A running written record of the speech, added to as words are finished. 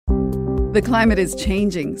The climate is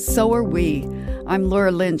changing, so are we. I'm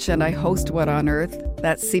Laura Lynch and I host What on Earth?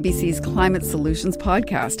 That's CBC's Climate Solutions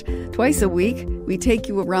podcast. Twice a week, we take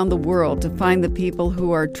you around the world to find the people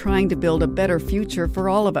who are trying to build a better future for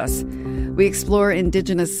all of us. We explore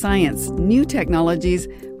Indigenous science, new technologies.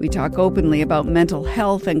 We talk openly about mental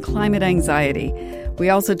health and climate anxiety. We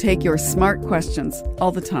also take your smart questions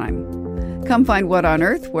all the time. Come find What on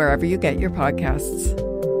Earth wherever you get your podcasts.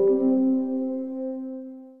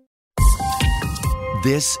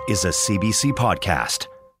 This is a CBC podcast.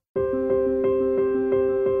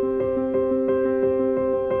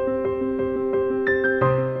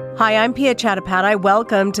 Hi, I'm Pia Chattopadhyay.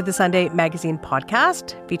 Welcome to the Sunday Magazine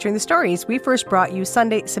podcast, featuring the stories we first brought you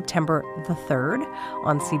Sunday, September the 3rd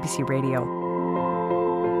on CBC Radio.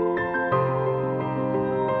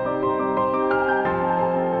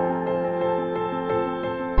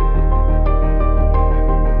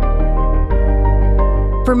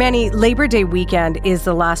 For many, Labor Day weekend is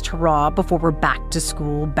the last hurrah before we're back to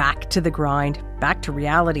school, back to the grind, back to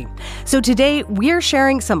reality. So today, we're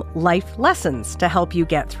sharing some life lessons to help you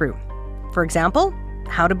get through. For example,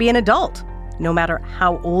 how to be an adult, no matter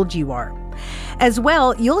how old you are. As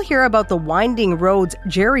well, you'll hear about the winding roads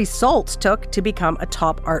Jerry Saltz took to become a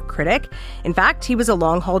top art critic. In fact, he was a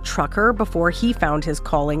long-haul trucker before he found his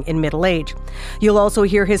calling in middle age. You'll also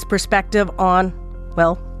hear his perspective on,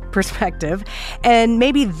 perspective, and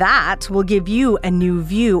maybe that will give you a new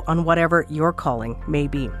view on whatever your calling may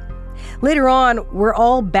be. Later on, we're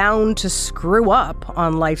all bound to screw up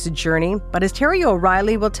on life's journey, but as Terry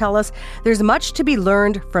O'Reilly will tell us, there's much to be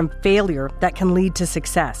learned from failure that can lead to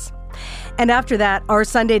success. And after that, our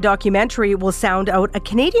Sunday documentary will sound out a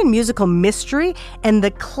Canadian musical mystery and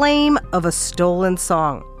the claim of a stolen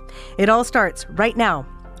song. It all starts right now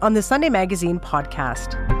on the Sunday Magazine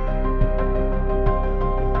podcast.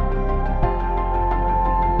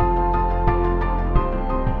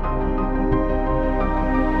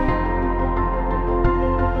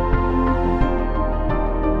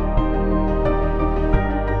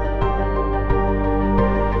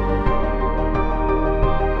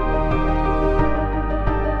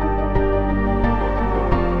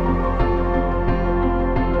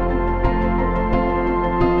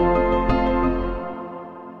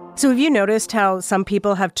 So have you noticed how some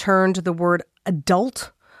people have turned the word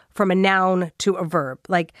adult from a noun to a verb?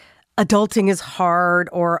 Like, adulting is hard,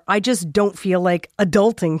 or I just don't feel like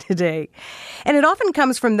adulting today. And it often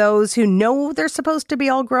comes from those who know they're supposed to be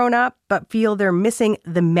all grown up, but feel they're missing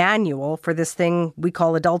the manual for this thing we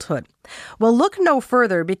call adulthood. Well, look no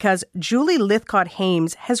further, because Julie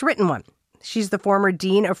Lythcott-Hames has written one. She's the former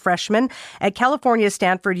dean of freshmen at California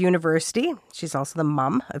Stanford University. She's also the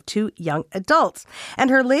mom of 2 young adults. And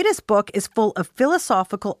her latest book is full of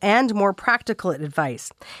philosophical and more practical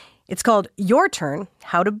advice. It's called Your Turn,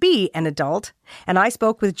 How to Be an Adult. And I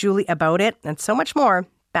spoke with Julie about it and so much more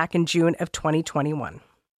back in June of 2021.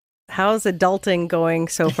 How's adulting going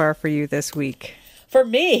so far for you this week? For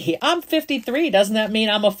me, I'm 53. Doesn't that mean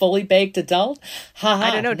I'm a fully baked adult?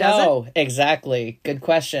 I don't know, does it? Exactly. Good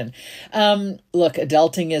question. Look,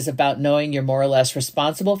 adulting is about knowing you're more or less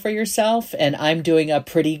responsible for yourself, and I'm doing a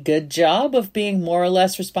pretty good job of being more or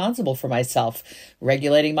less responsible for myself,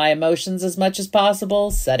 regulating my emotions as much as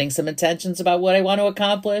possible, setting some intentions about what I want to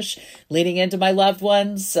accomplish, leaning into my loved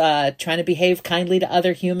ones, trying to behave kindly to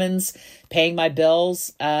other humans, paying my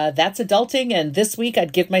bills. That's adulting, and this week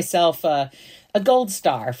I'd give myself a gold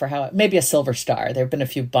star for maybe a silver star. There have been a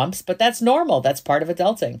few bumps, but that's normal. That's part of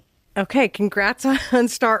adulting. Okay, congrats on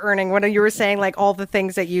star earning. When you were saying like all the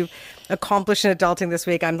things that you've accomplished in adulting this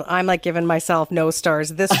week, I'm like giving myself no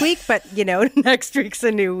stars this week, but next week's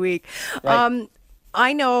a new week. Right.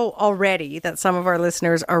 I know already that some of our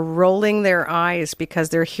listeners are rolling their eyes because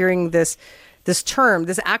they're hearing this term,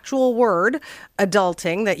 this actual word,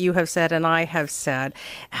 adulting, that you have said and I have said.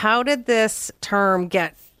 How did this term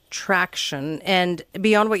get traction? And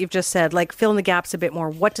beyond what you've just said, like fill in the gaps a bit more.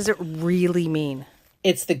 What does it really mean?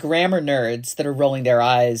 It's the grammar nerds that are rolling their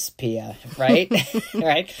eyes, Pia, right?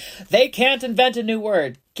 Right? They can't invent a new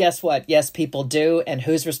word. Guess what? Yes, people do. And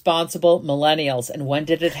who's responsible? Millennials. And when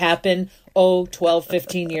did it happen? 12,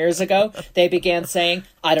 15 years ago. They began saying,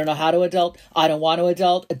 I don't know how to adult. I don't want to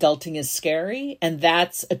adult. Adulting is scary. And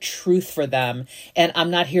that's a truth for them. And I'm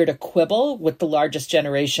not here to quibble with the largest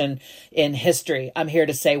generation in history. I'm here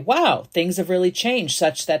to say, wow, things have really changed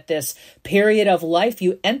such that this period of life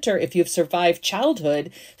you enter if you've survived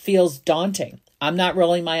childhood feels daunting. I'm not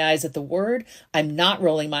rolling my eyes at the word. I'm not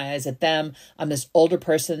rolling my eyes at them. I'm this older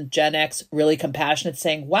person, Gen X, really compassionate,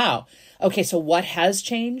 saying, wow, Okay, so what has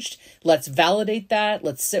changed? Let's validate that.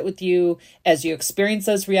 Let's sit with you as you experience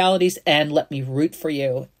those realities and let me root for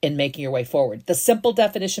you in making your way forward. The simple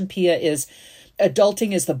definition, Pia, is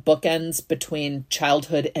adulting is the bookends between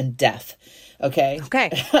childhood and death. Okay?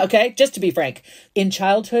 Okay, just to be frank. In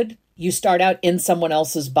childhood, you start out in someone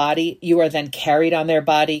else's body. You are then carried on their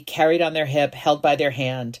body, carried on their hip, held by their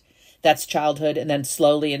hand. That's childhood. And then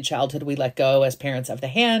slowly in childhood, we let go as parents of the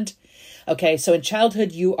hand. Okay, so in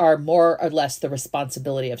childhood, you are more or less the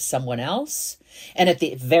responsibility of someone else. And at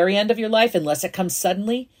the very end of your life, unless it comes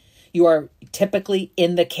suddenly, you are typically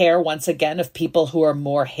in the care, once again, of people who are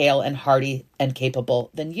more hale and hearty and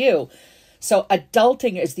capable than you. So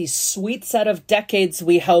adulting is the sweet set of decades,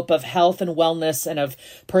 we hope, of health and wellness and of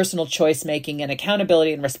personal choice making and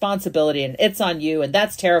accountability and responsibility. And it's on you. And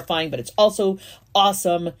that's terrifying, but it's also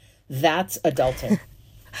awesome. That's adulting.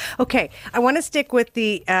 Okay, I want to stick with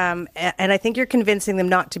the, and I think you're convincing them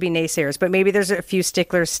not to be naysayers, but maybe there's a few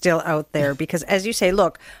sticklers still out there because, as you say,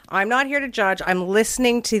 look, I'm not here to judge. I'm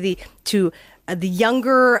listening to the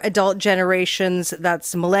younger adult generations,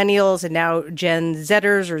 that's millennials and now Gen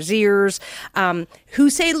Zers or Zers, who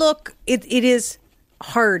say, look, it is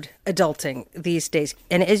hard adulting these days.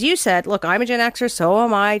 And as you said, look, I'm a Gen Xer, so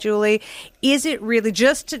am I, Julie. Is it really,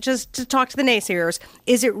 just to talk to the naysayers,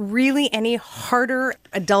 is it really any harder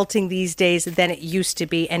adulting these days than it used to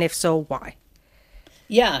be? And if so, why?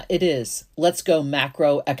 Yeah, it is. Let's go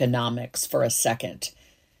macroeconomics for a second.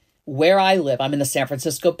 Where I live, I'm in the San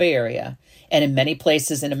Francisco Bay Area, and in many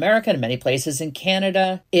places in America and many places in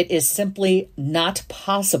Canada, it is simply not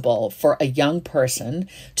possible for a young person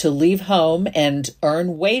to leave home and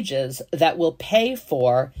earn wages that will pay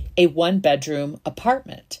for a one-bedroom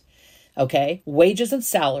apartment. Okay? Wages and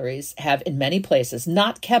salaries have, in many places,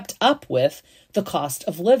 not kept up with the cost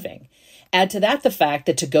of living. Add to that the fact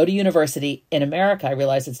that to go to university in America, I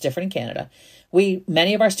realize it's different in Canada,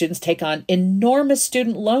 many of our students take on enormous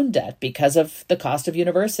student loan debt because of the cost of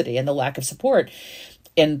university and the lack of support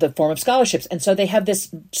in the form of scholarships. And so they have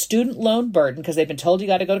this student loan burden because they've been told you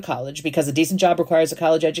got to go to college because a decent job requires a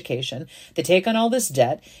college education. They take on all this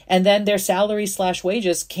debt, and then their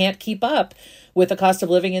salary/wages can't keep up with the cost of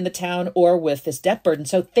living in the town or with this debt burden.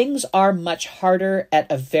 So things are much harder at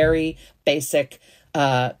a very basic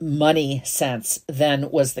money sense than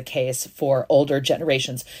was the case for older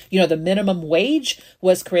generations. You know, the minimum wage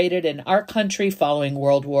was created in our country following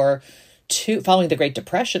World War II, following the Great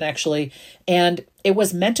Depression, actually, and it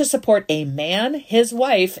was meant to support a man, his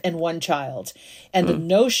wife, and one child. And the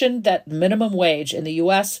notion that minimum wage in the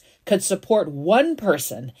U.S. could support one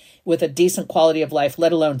person with a decent quality of life,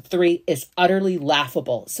 let alone three, is utterly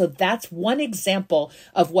laughable. So that's one example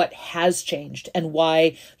of what has changed and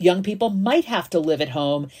why young people might have to live at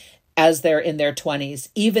home as they're in their 20s,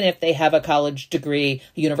 even if they have a college degree,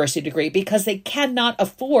 a university degree, because they cannot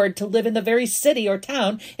afford to live in the very city or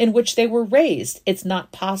town in which they were raised. It's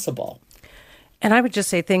not possible. And I would just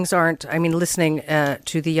say things aren't, I mean, listening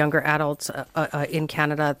to the younger adults in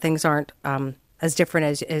Canada, things aren't as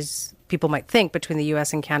different as people might think between the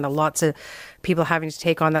U.S. and Canada. Lots of people having to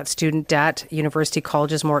take on that student debt. University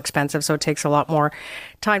college is more expensive, so it takes a lot more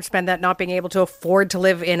time spent that not being able to afford to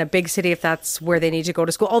live in a big city if that's where they need to go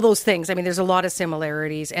to school. All those things. I mean, there's a lot of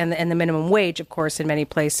similarities. And the minimum wage, of course, in many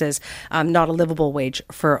places, not a livable wage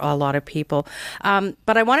for a lot of people.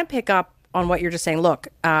 But I want to pick up on what you're just saying. Look,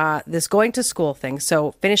 this going to school thing,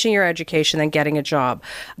 so finishing your education and getting a job.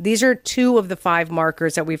 These are two of the 5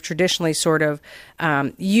 markers that we've traditionally sort of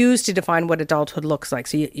used to define what adulthood looks like.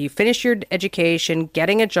 So you finish your education,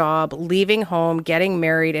 getting a job, leaving home, getting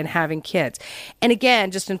married, and having kids. And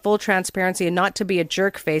again, just in full transparency and not to be a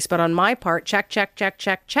jerk face, but on my part, check, check, check,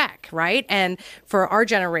 check, check, right? And for our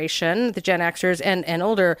generation, the Gen Xers and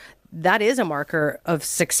older, that is a marker of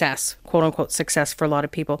success, quote unquote success for a lot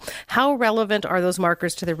of people. How relevant are those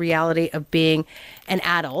markers to the reality of being an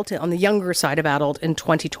adult, on the younger side of adult, in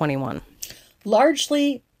 2021?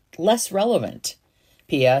 Largely less relevant,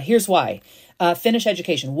 Pia. Here's why. Finish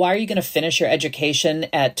education. Why are you going to finish your education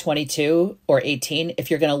at 22 or 18 if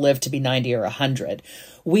you're going to live to be 90 or 100?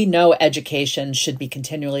 We know education should be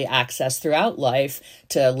continually accessed throughout life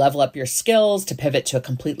to level up your skills, to pivot to a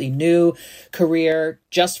completely new career,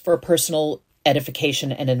 just for personal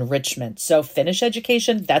edification and enrichment. So finish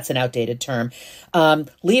education, that's an outdated term.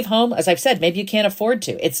 Leave home, as I've said, maybe you can't afford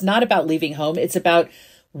to. It's not about leaving home. It's about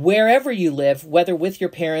wherever you live, whether with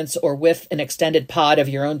your parents or with an extended pod of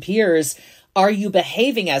your own peers. Are you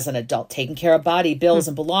behaving as an adult, taking care of body, bills,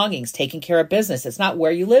 and belongings, taking care of business? It's not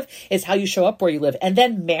where you live, it's how you show up where you live. And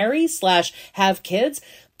then marry/have kids.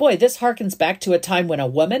 boy, this harkens back to a time when a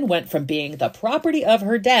woman went from being the property of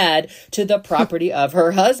her dad to the property of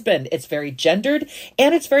her husband. It's very gendered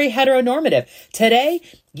and it's very heteronormative. Today,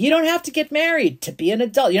 you don't have to get married to be an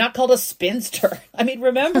adult. You're not called a spinster. I mean,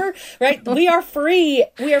 remember, right? We are free.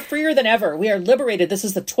 We are freer than ever. We are liberated. This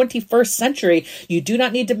is the 21st century. You do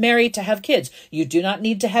not need to marry to have kids. You do not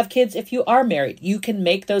need to have kids if you are married. You can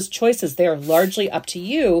make those choices. They are largely up to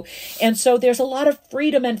you. And so there's a lot of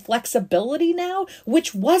freedom and flexibility now,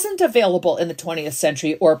 which wasn't available in the 20th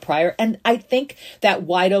century or prior. And I think that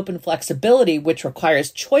wide open flexibility, which requires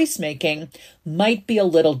choice making, might be a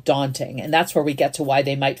little daunting. And that's where we get to why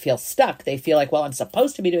they might feel stuck. They feel like, well, I'm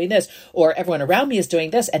supposed to be doing this, or everyone around me is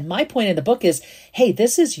doing this. And my point in the book is, hey,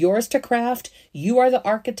 this is yours to craft. You are the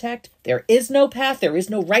architect. There is no path. There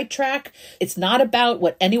is no right track. It's not about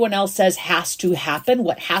what anyone else says has to happen.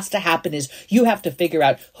 What has to happen is you have to figure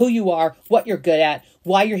out who you are, what you're good at,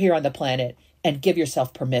 why you're here on the planet, and give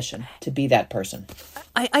yourself permission to be that person.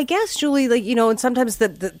 I guess, Julie, like, and sometimes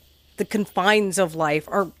the confines of life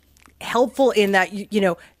are helpful in that,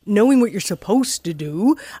 knowing what you're supposed to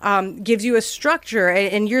do gives you a structure.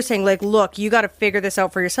 And you're saying, like, look, you got to figure this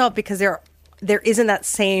out for yourself because there isn't that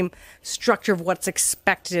same structure of what's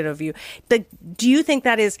expected of you. But do you think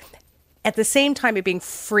that is, at the same time, it being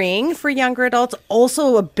freeing for younger adults,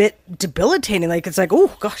 also a bit debilitating? Like, it's like,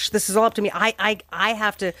 oh, gosh, this is all up to me. I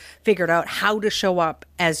have to figure it out how to show up,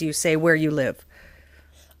 as you say, where you live.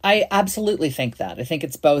 I absolutely think that. I think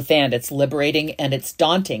it's both and. It's liberating and it's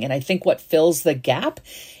daunting. And I think what fills the gap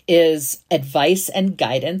is advice and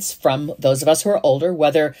guidance from those of us who are older,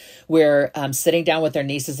 whether we're sitting down with our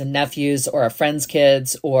nieces and nephews or our friends'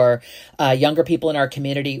 kids or younger people in our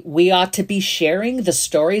community. We ought to be sharing the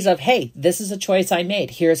stories of, hey, this is a choice I made.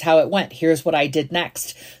 Here's how it went. Here's what I did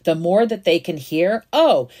next. The more that they can hear,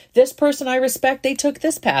 oh, this person I respect, they took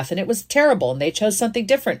this path and it was terrible and they chose something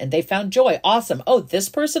different and they found joy. Awesome. Oh, this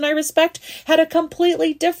person I respect had a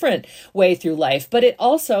completely different way through life, but it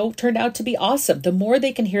also turned out to be awesome. The more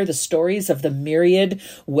they can hear the stories of the myriad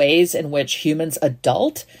ways in which humans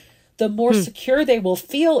adult, the more secure they will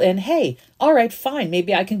feel in, hey, all right, fine,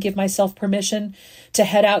 maybe I can give myself permission to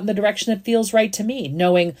head out in the direction that feels right to me,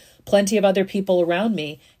 knowing plenty of other people around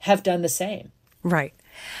me have done the same. Right.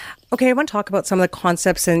 Okay, I want to talk about some of the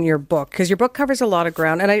concepts in your book, because your book covers a lot of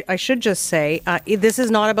ground. And I should just say, this is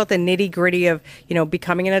not about the nitty gritty of,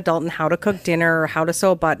 becoming an adult and how to cook dinner or how to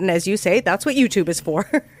sew a button. As you say, that's what YouTube is for.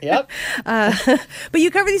 Yep. But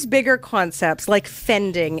you cover these bigger concepts like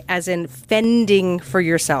fending, as in fending for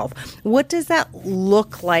yourself. What does that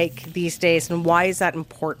look like these days, and why is that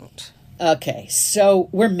important? Okay, so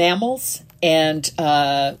we're mammals, and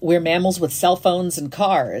we're mammals with cell phones and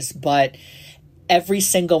cars, but every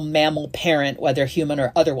single mammal parent, whether human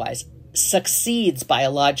or otherwise, succeeds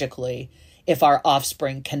biologically if our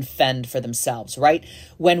offspring can fend for themselves, right?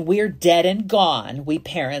 When we're dead and gone, we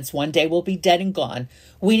parents, one day will be dead and gone.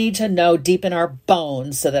 We need to know deep in our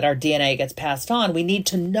bones so that our DNA gets passed on. We need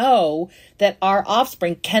to know that our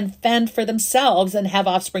offspring can fend for themselves and have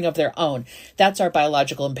offspring of their own. That's our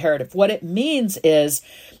biological imperative. What it means is,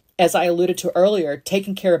 as I alluded to earlier,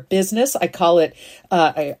 taking care of business. I call it,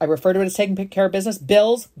 I refer to it as taking care of business.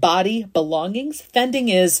 Bills, body, belongings. Fending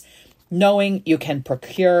is knowing you can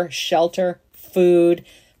procure shelter, food,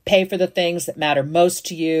 pay for the things that matter most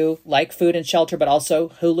to you, like food and shelter, but also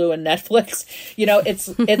Hulu and Netflix.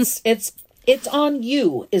 It's on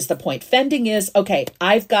you is the point. Fending is, okay,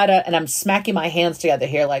 I've got to, and I'm smacking my hands together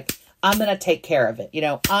here, like, I'm going to take care of it.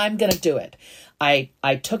 I'm going to do it. I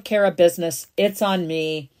took care of business. It's on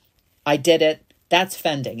me. I did it. That's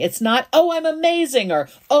fending. It's not, oh, I'm amazing, or,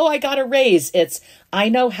 oh, I got a raise. It's, I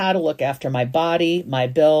know how to look after my body, my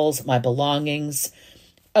bills, my belongings.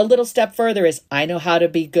 A little step further is, I know how to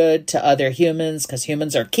be good to other humans because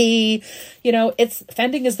humans are key. It's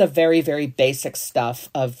fending is the very, very basic stuff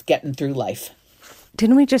of getting through life.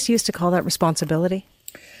 Didn't we just used to call that responsibility?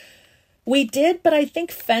 We did, but I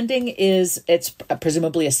think fending it's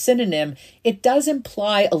presumably a synonym. It does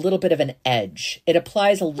imply a little bit of an edge. It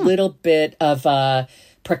applies a little bit of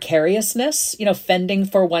precariousness. Fending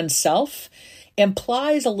for oneself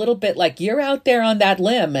implies a little bit like you're out there on that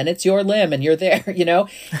limb and it's your limb and you're there,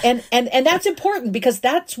 and that's important because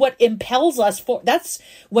that's what impels us that's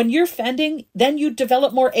when you're fending, then you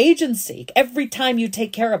develop more agency. Every time you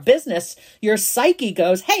take care of business, your psyche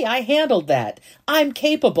goes, hey, I handled that. I'm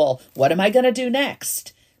capable. What am I going to do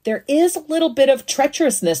next? There is a little bit of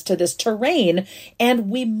treacherousness to this terrain, and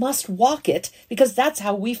we must walk it because that's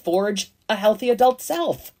how we forge a healthy adult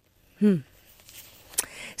self.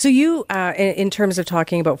 So you, in terms of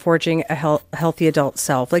talking about forging a healthy adult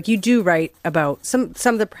self, like you do write about some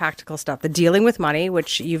of the practical stuff, the dealing with money,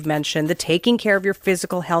 which you've mentioned, the taking care of your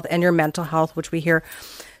physical health and your mental health, which we hear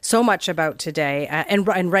so much about today, and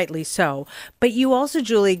rightly so. But you also,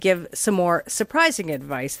 Julie, give some more surprising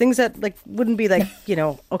advice, things that like wouldn't be like,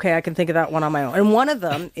 okay, I can think of that one on my own. And one of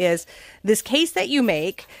them is this case that you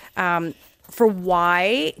make for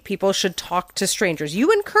why people should talk to strangers.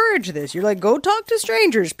 You encourage this. You're like, go talk to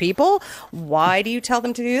strangers, people. Why do you tell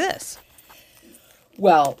them to do this?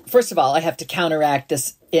 Well, first of all, I have to counteract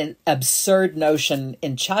this absurd notion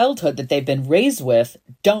in childhood that they've been raised with.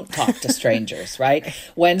 Don't talk to strangers, right?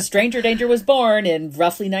 When stranger danger was born in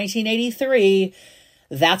roughly 1983,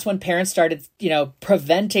 that's when parents started,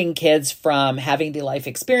 preventing kids from having the life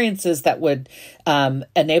experiences that would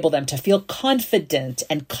enable them to feel confident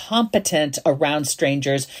and competent around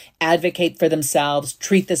strangers, advocate for themselves,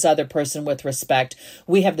 treat this other person with respect.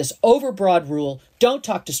 We have this overbroad rule: don't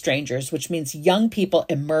talk to strangers, which means young people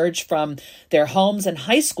emerge from their homes and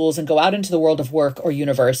high schools and go out into the world of work or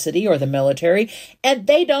university or the military, and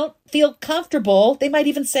they don't feel comfortable. They might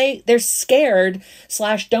even say they're scared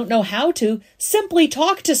 / don't know how to simply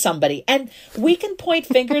talk to somebody. And we can point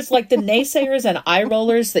fingers like the naysayers and eye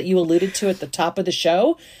rollers that you alluded to at the top of the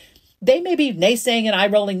show. They may be naysaying and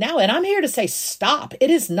eye-rolling now, and I'm here to say stop. It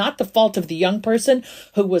is not the fault of the young person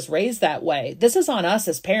who was raised that way. This is on us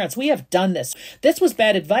as parents. We have done this. This was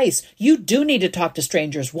bad advice. You do need to talk to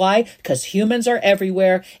strangers. Why? Because humans are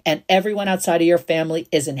everywhere, and everyone outside of your family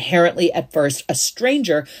is inherently, at first, a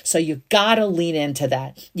stranger, so you gotta lean into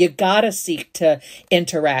that. You gotta seek to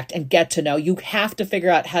interact and get to know. You have to figure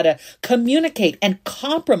out how to communicate and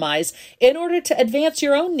compromise in order to advance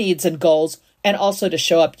your own needs and goals, and also to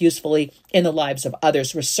show up usefully in the lives of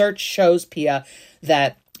others. Research shows, Pia,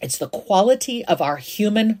 that it's the quality of our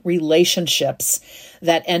human relationships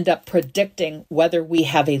that end up predicting whether we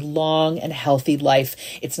have a long and healthy life.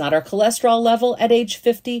 It's not our cholesterol level at age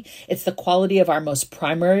 50. It's the quality of our most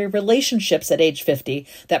primary relationships at age 50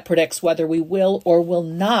 that predicts whether we will or will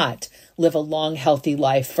not live a long, healthy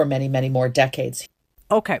life for many, many more decades.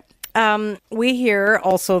 Okay. We hear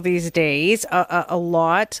also these days a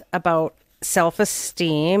lot about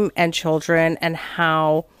self-esteem and children, and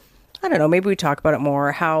how, I don't know, maybe we talk about it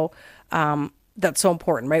more, how that's so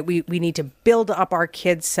important, right? We need to build up our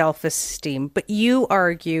kids' self-esteem. But you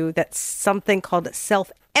argue that something called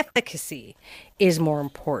self-efficacy is more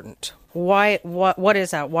important. Why? What is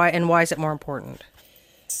that? Why is it more important?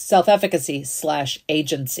 Self-efficacy /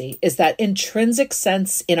 agency is that intrinsic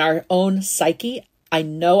sense in our own psyche. I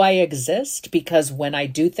know I exist because when I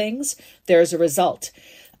do things, there's a result.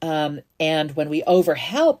 And when we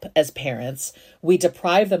overhelp as parents, we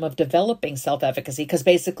deprive them of developing self-efficacy because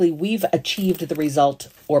basically we've achieved the result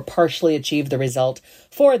or partially achieved the result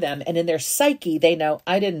for them. And in their psyche, they know,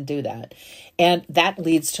 I didn't do that. And that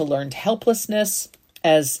leads to learned helplessness,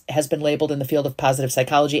 as has been labeled in the field of positive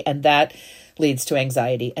psychology. And that leads to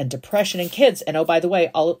anxiety and depression in kids. And oh, by the way,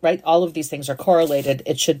 all of these things are correlated.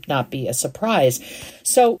 It should not be a surprise.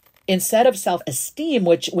 So instead of self-esteem,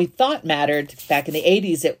 which we thought mattered back in the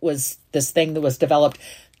 80s, it was this thing that was developed.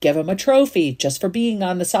 Give them a trophy just for being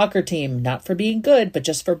on the soccer team, not for being good, but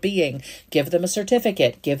just for being. Give them a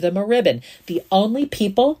certificate, give them a ribbon. The only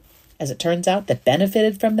people, as it turns out, that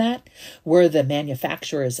benefited from that were the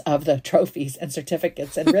manufacturers of the trophies and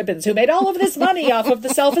certificates and ribbons who made all of this money off of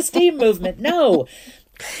the self-esteem movement. No.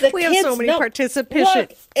 We have so many participation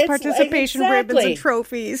ribbons and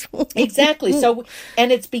trophies. Exactly. So,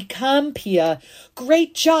 and it's become, Pia,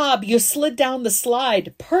 great job. You slid down the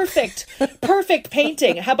slide. Perfect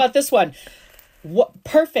painting. How about this one?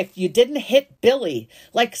 Perfect. You didn't hit Billy.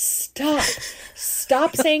 Like, stop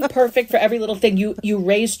saying perfect for every little thing. You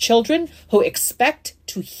raise children who expect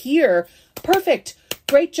to hear perfect.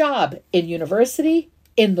 Great job in university,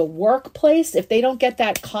 in the workplace. If they don't get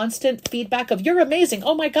that constant feedback of you're amazing,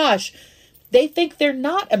 oh my gosh, they think they're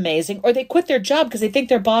not amazing, or they quit their job because they think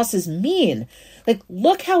their boss is mean. Like,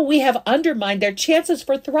 look how we have undermined their chances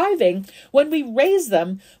for thriving when we raise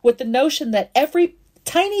them with the notion that every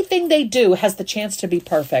tiny thing they do has the chance to be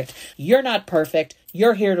perfect. You're not perfect.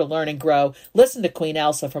 You're here to learn and grow. Listen to Queen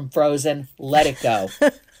Elsa from Frozen. Let it go.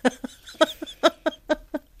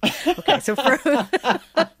 Okay, so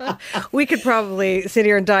we could probably sit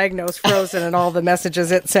here and diagnose Frozen and all the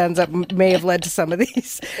messages it sends that may have led to some of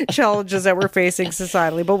these challenges that we're facing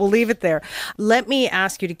societally, but we'll leave it there. Let me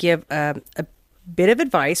ask you to give a bit of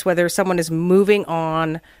advice, whether someone is moving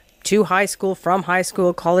on to high school, from high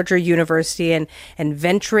school, college, or university, and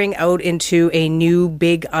venturing out into a new,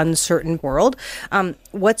 big, uncertain world.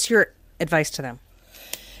 What's your advice to them?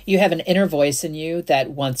 You have an inner voice in you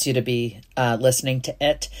that wants you to be listening to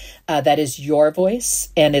it. That is your voice,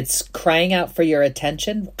 and it's crying out for your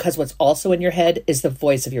attention, because what's also in your head is the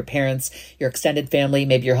voice of your parents, your extended family,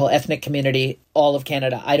 maybe your whole ethnic community, all of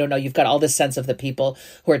Canada. I don't know. You've got all this sense of the people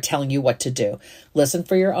who are telling you what to do. Listen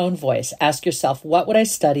for your own voice. Ask yourself, what would I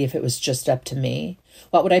study if it was just up to me?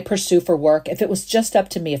 What would I pursue for work? If it was just up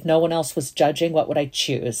to me, if no one else was judging, what would I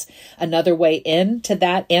choose? Another way into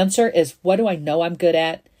that answer is, what do I know I'm good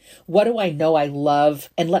at? What do I know I love?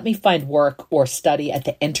 And let me find work or study at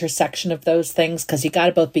the intersection of those things, because you got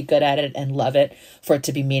to both be good at it and love it for it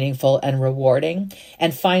to be meaningful and rewarding.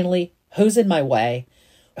 And finally, who's in my way?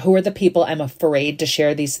 Who are the people I'm afraid to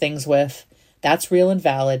share these things with? That's real and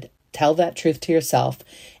valid. Tell that truth to yourself,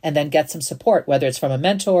 and then get some support, whether it's from a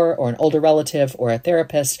mentor or an older relative or a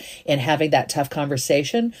therapist, in having that tough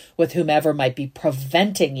conversation with whomever might be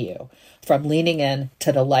preventing you from leaning in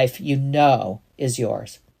to the life you know is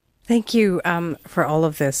yours. Thank you for all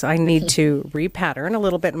of this. I need to repattern a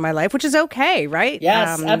little bit in my life, which is okay, right?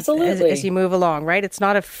 Yes, absolutely. As you move along, right? It's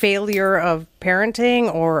not a failure of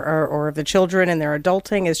parenting or of the children and their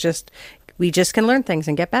adulting. It's just, we just can learn things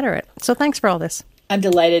and get better at it. So thanks for all this. I'm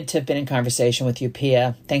delighted to have been in conversation with you,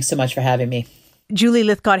 Pia. Thanks so much for having me. Julie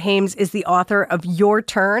Lythcott-Haims is the author of Your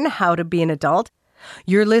Turn, How to Be an Adult.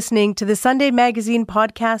 You're listening to the Sunday Magazine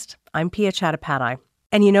podcast. I'm Pia Chattopadhyay.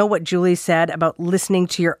 And you know what Julie said about listening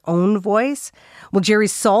to your own voice? Well, Jerry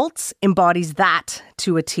Saltz embodies that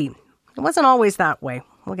to a T. It wasn't always that way.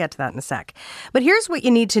 We'll get to that in a sec. But here's what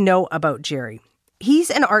you need to know about Jerry. He's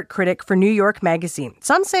an art critic for New York Magazine.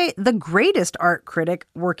 Some say the greatest art critic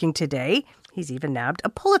working today. He's even nabbed a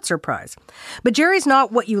Pulitzer Prize. But Jerry's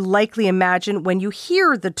not what you likely imagine when you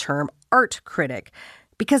hear the term art critic,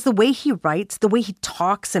 because the way he writes, the way he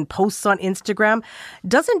talks and posts on Instagram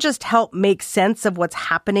doesn't just help make sense of what's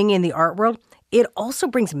happening in the art world, it also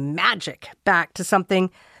brings magic back to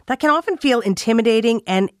something that can often feel intimidating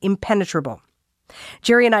and impenetrable.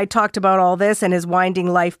 Jerry and I talked about all this and his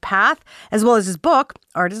winding life path, as well as his book,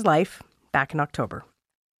 Art is Life, back in October.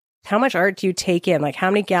 How much art do you take in? Like,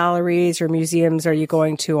 how many galleries or museums are you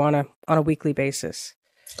going to on a weekly basis?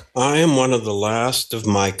 I am one of the last of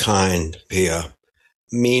my kind, Pia,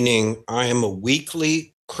 meaning I am a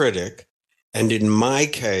weekly critic. And in my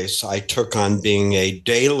case, I took on being a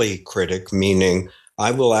daily critic, meaning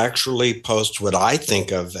I will actually post what I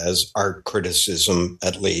think of as art criticism,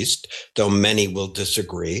 at least, though many will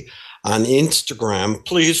disagree, on Instagram.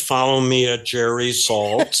 Please follow me at Jerry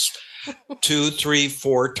Saltz 2, 3,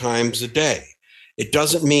 4 times a day. It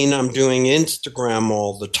doesn't mean I'm doing Instagram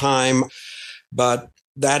all the time, but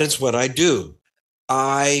that is what I do.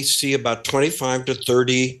 I see about 25 to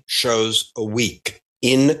 30 shows a week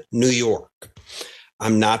in New York.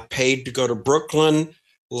 I'm not paid to go to Brooklyn,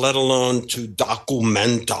 let alone to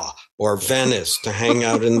Documenta or Venice to hang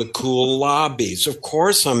out in the cool lobbies. Of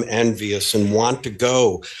course, I'm envious and want to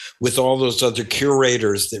go with all those other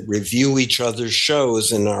curators that review each other's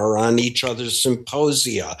shows and are on each other's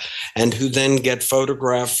symposia and who then get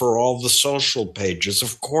photographed for all the social pages.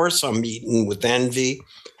 Of course, I'm eaten with envy,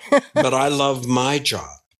 but I love my job.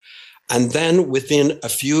 And then within a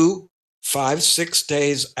few 5-6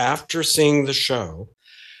 days after seeing the show,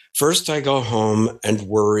 first I go home and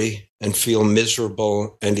worry and feel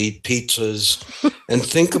miserable and eat pizzas and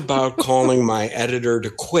think about calling my editor to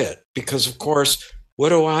quit. Because, of course, what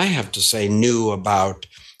do I have to say new about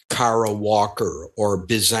Kara Walker or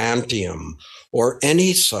Byzantium or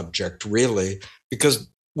any subject, really? Because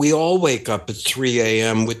we all wake up at 3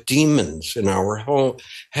 a.m. with demons in our whole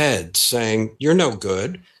heads saying, you're no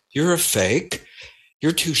good, you're a fake,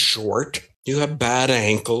 you're too short, you have bad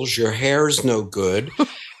ankles, your hair's no good.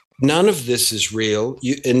 None of this is real.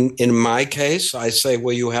 In my case, I say,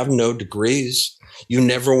 well, you have no degrees. You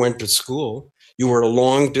never went to school. You were a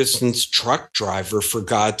long-distance truck driver, for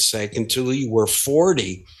God's sake, until you were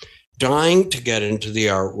 40, dying to get into the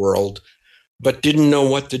art world, but didn't know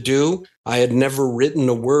what to do. I had never written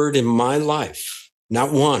a word in my life,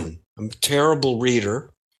 not one. I'm a terrible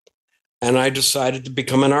reader. And I decided to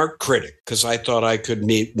become an art critic because I thought I could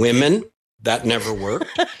meet women. That never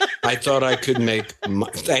worked. I thought I could make,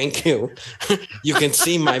 thank you. You can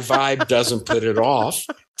see my vibe doesn't put it off.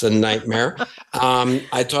 It's a nightmare.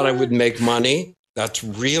 I thought I would make money. That's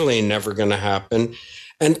really never going to happen.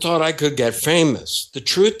 And thought I could get famous. The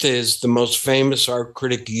truth is, the most famous art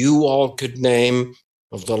critic you all could name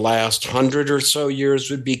of the last 100 or so years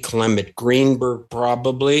would be Clement Greenberg,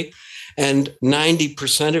 probably. And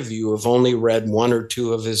 90% of you have only read 1 or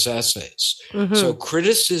 2 of his essays. Mm-hmm. So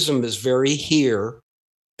criticism is very here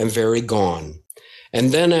and very gone.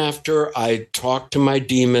 And then after I talk to my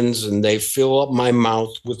demons and they fill up my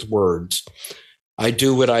mouth with words, I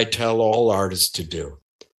do what I tell all artists to do.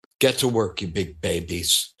 Get to work, you big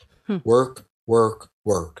babies. Work, work,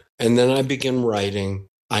 work. And then I begin writing.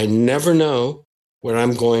 I never know what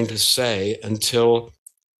I'm going to say until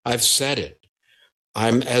I've said it.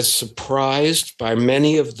 I'm as surprised by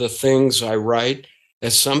many of the things I write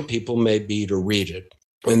as some people may be to read it.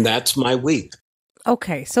 And that's my week.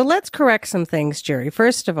 Okay, so let's correct some things, Jerry.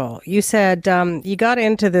 First of all, you said you got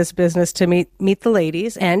into this business to meet the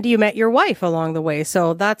ladies, and you met your wife along the way.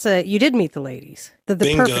 So you did meet the ladies, the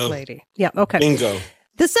perfect lady. Yeah, okay. Bingo.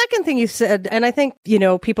 The second thing you said, and I think,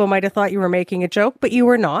 people might have thought you were making a joke, but you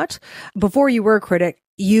were not. Before you were a critic,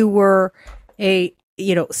 you were a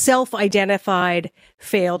self-identified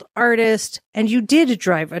failed artist, and you did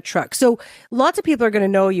drive a truck. So lots of people are going to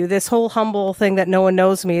know you. This whole humble thing that no one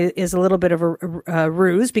knows me is a little bit of a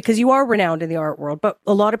ruse, because you are renowned in the art world, but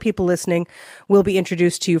a lot of people listening will be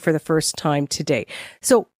introduced to you for the first time today.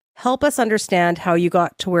 So help us understand how you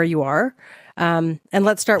got to where you are. And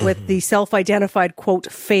let's start with the self-identified,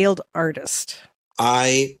 quote, failed artist.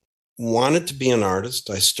 I wanted to be an artist.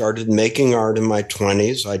 I started making art in my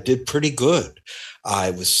 20s. I did pretty good.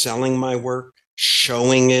 I was selling my work,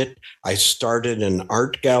 showing it. I started an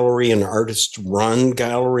art gallery, an artist-run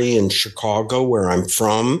gallery in Chicago, where I'm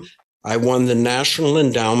from. I won the National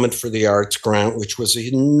Endowment for the Arts grant, which was an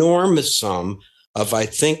enormous sum of, I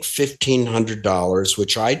think, $1,500,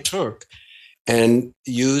 which I took and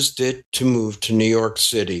used it to move to New York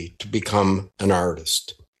City to become an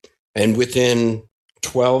artist. And within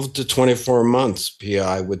 12 to 24 months, Pia,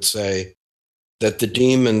 I would say that the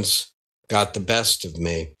demons got the best of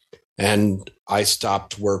me and I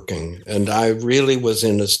stopped working. And I really was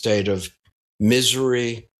in a state of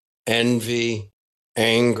misery, envy,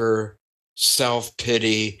 anger,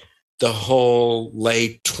 self-pity, the whole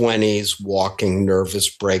late 20s walking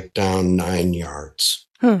nervous breakdown 9 yards.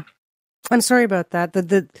 I'm sorry about that.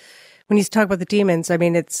 When you talk about the demons, I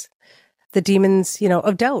mean, it's the demons,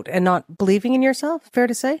 of doubt and not believing in yourself. Fair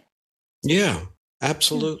to say? Yeah,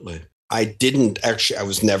 absolutely. I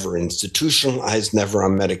was never institutionalized, never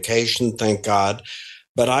on medication, thank God.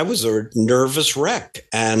 But I was a nervous wreck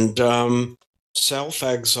and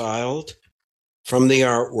self-exiled from the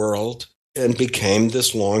art world and became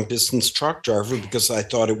this long-distance truck driver because I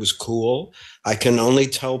thought it was cool. I can only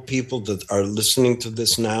tell people that are listening to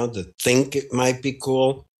this now that think it might be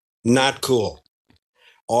cool, not cool.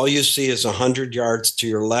 All you see is 100 yards to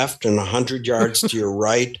your left and 100 yards to your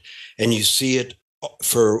right, and you see it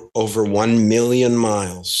for over 1 million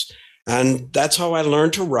miles. And that's how I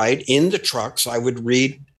learned to write. In the trucks, I would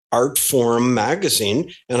read Art Forum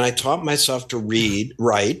magazine, and I taught myself to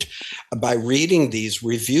write by reading these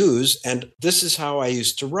reviews. And this is how I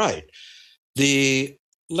used to write. The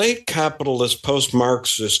late capitalist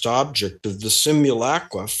post-Marxist object of the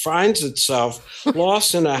simulacra finds itself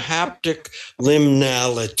lost in a haptic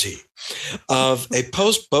liminality of a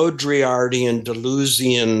post-Baudrillardian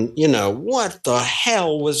Deleuzian, what the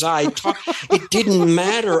hell was I talking? It didn't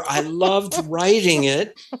matter. I loved writing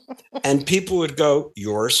it. And people would go,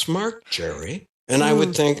 "You're smart, Jerry." And I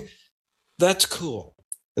would think, that's cool.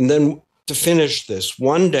 And then to finish this,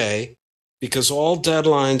 one day, because all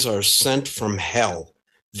deadlines are sent from hell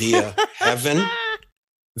via heaven,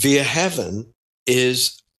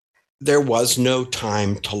 there was no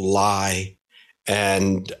time to lie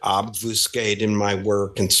and obfuscate in my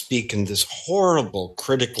work and speak in this horrible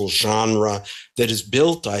critical genre that is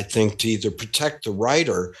built, I think, to either protect the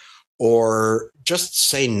writer or just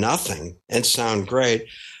say nothing and sound great.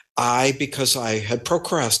 Because I had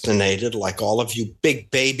procrastinated, like all of you big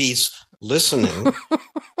babies listening,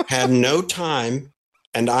 had no time,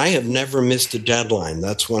 and I have never missed a deadline.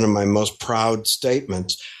 That's one of my most proud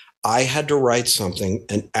statements. I had to write something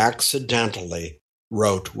and accidentally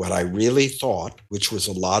wrote what I really thought, which was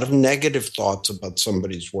a lot of negative thoughts about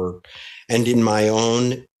somebody's work, and in my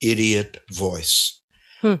own idiot voice.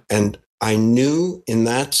 And I knew in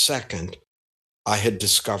that second I had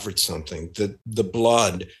discovered something, that the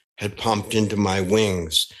blood had pumped into my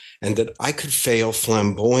wings and that I could fail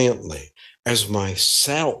flamboyantly as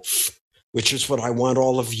myself, which is what I want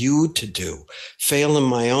all of you to do. Fail in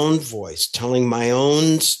my own voice, telling my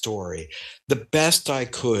own story the best I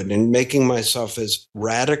could, and making myself as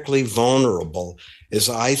radically vulnerable as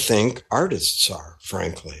I think artists are,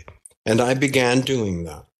 frankly. And I began doing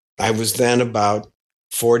that. I was then about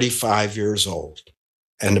 45 years old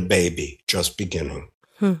and a baby just beginning.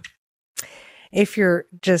 If you're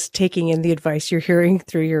just taking in the advice you're hearing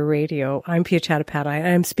through your radio, I'm Pia Chattopadhyay, and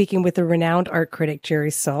I'm speaking with the renowned art critic, Jerry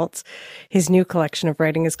Saltz. His new collection of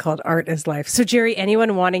writing is called Art is Life. So, Jerry,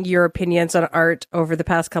 anyone wanting your opinions on art over the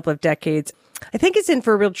past couple of decades, I think is in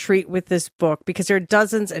for a real treat with this book, because there are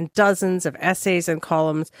dozens and dozens of essays and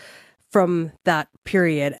columns from that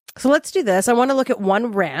period. So let's do this. I want to look at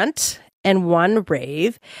one rant and one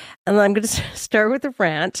rave. And I'm going to start with the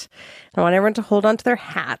rant. I want everyone to hold on to their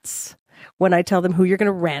hats when I tell them who you're going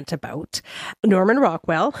to rant about. Norman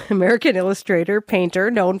Rockwell, American illustrator,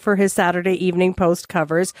 painter, known for his Saturday Evening Post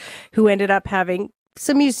covers, who ended up having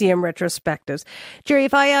some museum retrospectives. Jerry,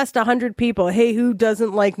 if I asked 100 people, hey, who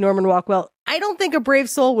doesn't like Norman Rockwell? I don't think a brave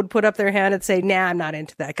soul would put up their hand and say, nah, I'm not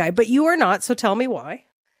into that guy. But you are not, so tell me why.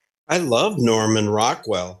 I love Norman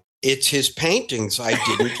Rockwell. It's his paintings I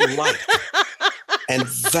didn't like. And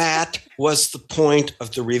that was the point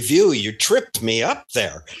of the review. You tripped me up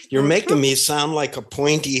there. You're making me sound like a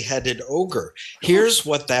pointy-headed ogre. Here's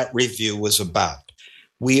what that review was about.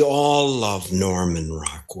 We all love Norman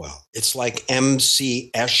Rockwell. It's like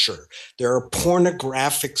M.C. Escher. There are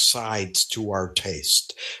pornographic sides to our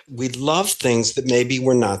taste. We love things that maybe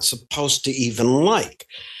we're not supposed to even like.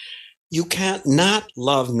 You can't not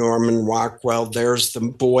love Norman Rockwell. There's the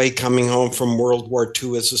boy coming home from World War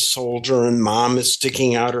II as a soldier, and mom is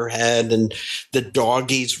sticking out her head, and the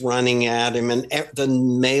doggies running at him, and the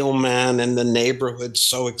mailman in the neighborhood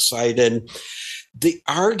so excited. The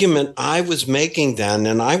argument I was making then,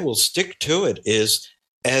 and I will stick to it, is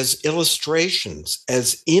as illustrations,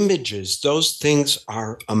 as images, those things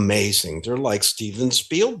are amazing. They're like Steven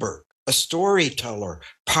Spielberg, a storyteller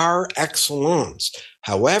par excellence.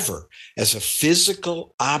 However, as a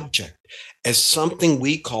physical object, as something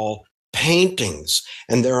we call paintings,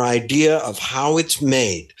 and their idea of how it's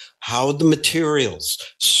made, how the materials,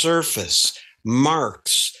 surface,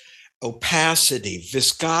 marks, opacity,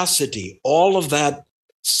 viscosity, all of that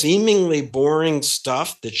seemingly boring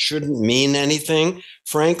stuff that shouldn't mean anything,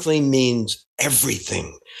 frankly, means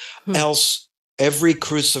everything. Else, every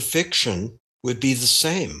crucifixion would be the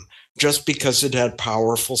same, just because it had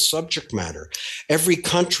powerful subject matter. Every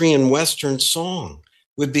country and Western song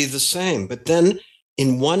would be the same. But then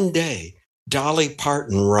in one day, Dolly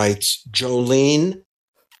Parton writes Jolene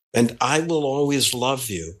and I Will Always Love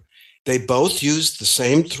You. They both use the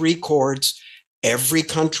same three chords every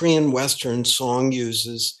country and Western song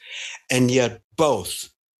uses, and yet both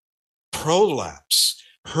prolapse,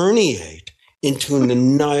 herniate into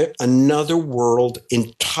another world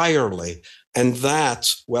entirely. And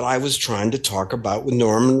that's what I was trying to talk about with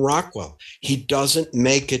Norman Rockwell. He doesn't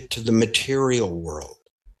make it to the material world.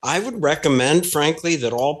 I would recommend, frankly,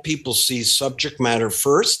 that all people see subject matter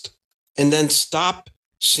first and then stop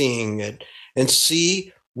seeing it and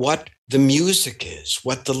see what the music is,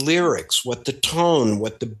 what the lyrics, what the tone,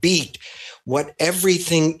 what the beat, what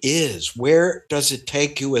everything is. Where does it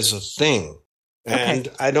take you as a thing? And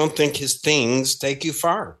okay. I don't think his things take you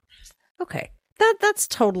far. Okay. That's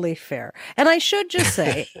totally fair. And I should just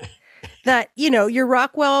say that, your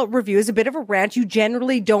Rockwell review is a bit of a rant. You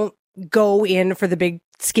generally don't go in for the big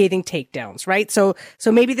scathing takedowns, right? So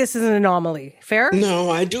maybe this is an anomaly. Fair? No,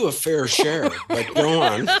 I do a fair share, but go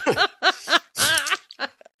on.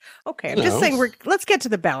 Okay, I'm just saying, let's get to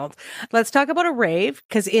the balance. Let's talk about a rave,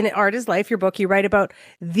 because in Art is Life, your book, you write about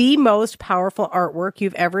the most powerful artwork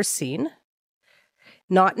you've ever seen.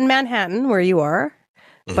 Not in Manhattan, where you are,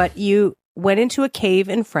 but you went into a cave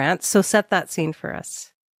in France. So set that scene for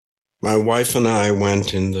us. My wife and I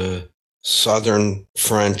went in the southern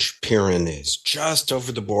French Pyrenees, just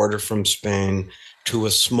over the border from Spain, to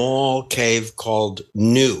a small cave called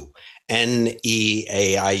New,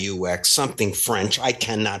 Neaux, something French. I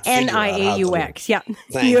cannot figure out how to. Niaux, yeah.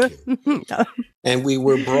 Thank you. And we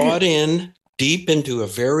were brought in deep into a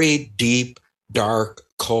very deep, dark,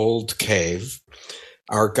 cold cave.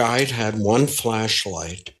 Our guide had one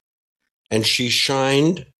flashlight, and she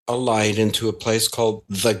shined a light into a place called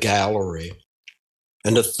the Gallery,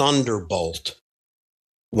 and a thunderbolt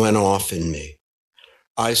went off in me.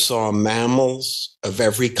 I saw mammals of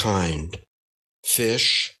every kind,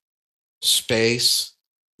 fish, space,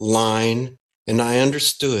 line, and I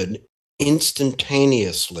understood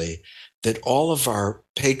instantaneously that all of our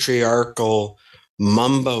patriarchal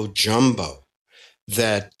mumbo jumbo,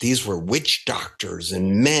 that these were witch doctors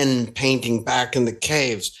and men painting back in the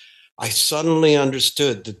caves, I suddenly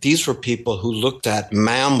understood that these were people who looked at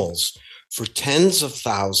mammals for tens of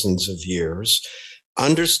thousands of years,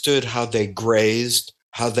 understood how they grazed,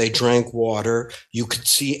 how they drank water. You could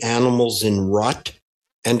see animals in rut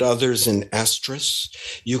and others in estrus.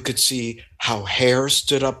 You could see how hair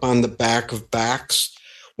stood up on the back of backs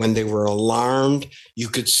when they were alarmed. You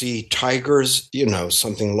could see tigers,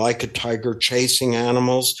 something like a tiger chasing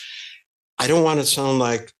animals. I don't want to sound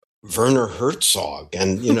like Werner Herzog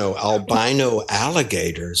and, albino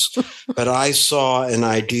alligators, but I saw an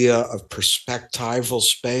idea of perspectival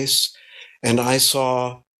space, and I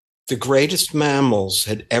saw the greatest mammals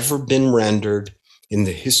had ever been rendered in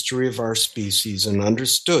the history of our species and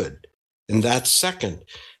understood. And that second,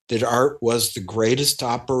 that art was the greatest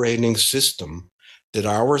operating system that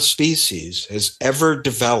our species has ever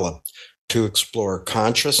developed to explore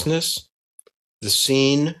consciousness, the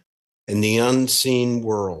seen, and the unseen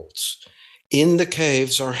worlds. In the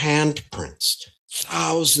caves are handprints,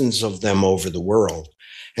 thousands of them over the world.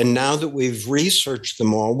 And now that we've researched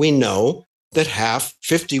them all, we know that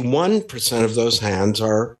 51% of those hands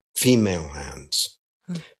are female hands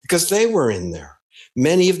because they were in there.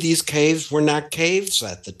 Many of these caves were not caves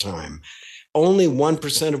at the time. Only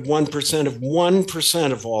 1% of 1% of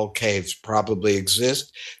 1% of all caves probably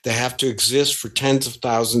exist. They have to exist for tens of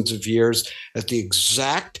thousands of years at the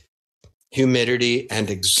exact humidity and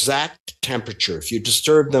exact temperature. If you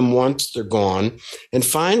disturb them once, they're gone. And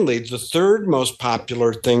finally, the third most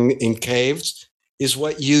popular thing in caves is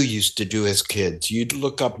what you used to do as kids. You'd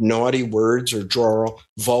look up naughty words or draw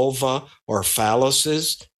vulva or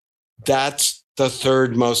phalluses. That's the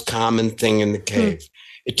third most common thing in the cave.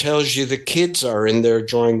 It tells you the kids are in there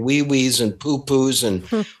drawing wee-wees and poo-poos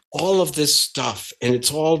and all of this stuff, and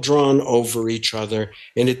it's all drawn over each other.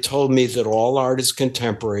 And it told me that all art is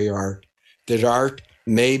contemporary art, that art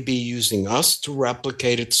may be using us to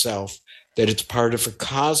replicate itself, that it's part of a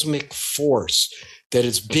cosmic force that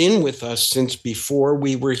has been with us since before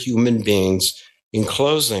we were human beings. In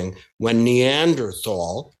closing, when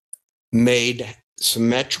Neanderthal made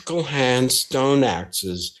symmetrical hand stone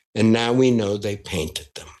axes, and now we know they painted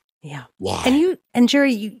them. Yeah. Why? And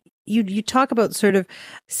Jerry, you talk about sort of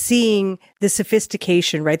seeing the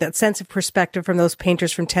sophistication, right? That sense of perspective from those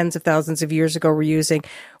painters from tens of thousands of years ago were using,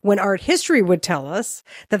 when art history would tell us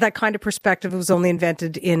that kind of perspective was only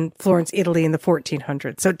invented in Florence, Italy in the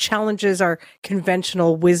 1400s. So it challenges our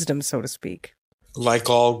conventional wisdom, so to speak. Like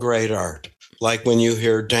all great art, like when you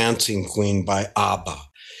hear Dancing Queen by ABBA.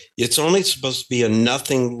 It's only supposed to be a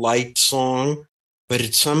nothing light song, but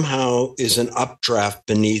it somehow is an updraft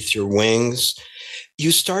beneath your wings.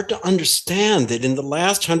 You start to understand that in the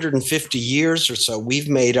last 150 years or so, we've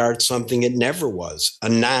made art something it never was, a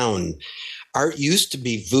noun. Art used to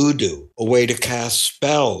be voodoo, a way to cast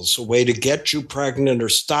spells, a way to get you pregnant or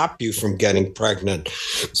stop you from getting pregnant.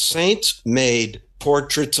 Saints made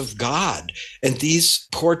portraits of God, and these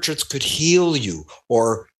portraits could heal you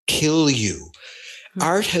or kill you.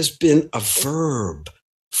 Art has been a verb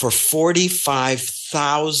for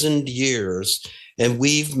 45,000 years, and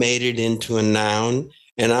we've made it into a noun.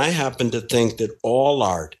 And I happen to think that all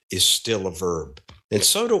art is still a verb, and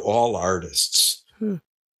so do all artists.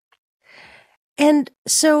 And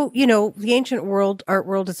so, the ancient art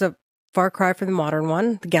world is a far cry from the modern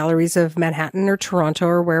one, the galleries of Manhattan or Toronto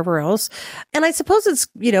or wherever else. And I suppose it's,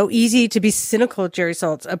 easy to be cynical, Jerry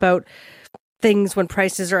Saltz, about things when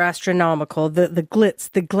prices are astronomical. The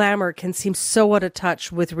glitz, the glamour can seem so out of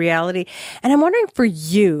touch with reality. And I'm wondering, for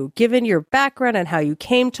you, given your background and how you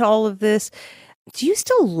came to all of this, do you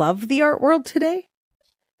still love the art world today?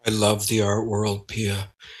 I love the art world,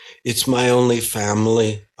 Pia. It's my only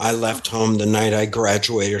family. I left home the night I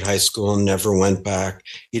graduated high school and never went back.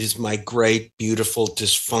 It is my great, beautiful,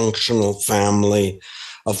 dysfunctional family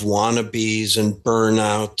of wannabes and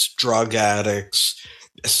burnouts, drug addicts,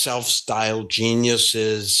 self-styled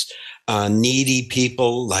geniuses, needy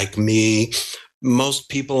people like me. Most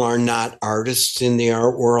people are not artists in the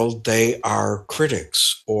art world. They are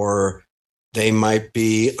critics, or they might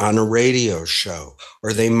be on a radio show,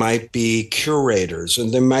 or they might be curators,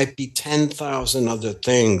 and there might be 10,000 other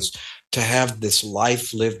things to have this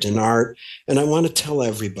life lived in art. And I want to tell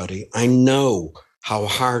everybody, I know how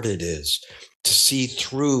hard it is to see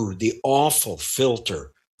through the awful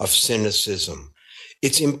filter of cynicism.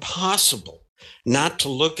 It's impossible not to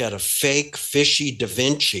look at a fake, fishy Da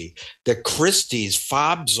Vinci that Christie's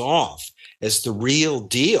fobs off as the real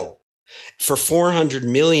deal for $400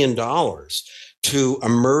 million to a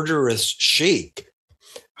murderous sheik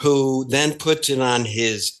who then puts it on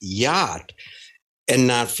his yacht and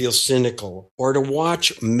not feel cynical, or to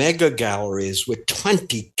watch mega galleries with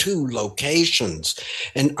 22 locations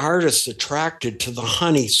and artists attracted to the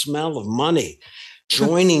honey smell of money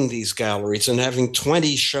joining these galleries and having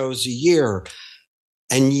 20 shows a year.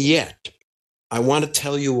 And yet, I want to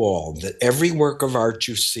tell you all that every work of art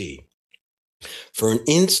you see, for an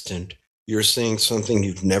instant, you're seeing something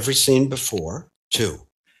you've never seen before. 2,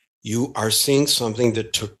 you are seeing something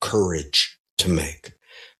that took courage to make.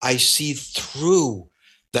 I see through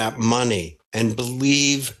that money and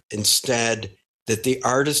believe instead that the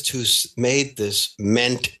artist who made this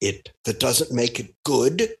meant it. That doesn't make it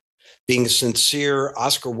good. Being sincere,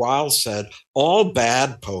 Oscar Wilde said, all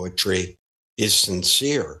bad poetry is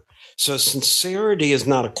sincere. So sincerity is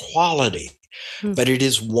not a quality, but it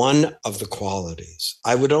is one of the qualities.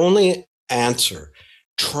 I would only answer,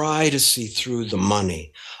 try to see through the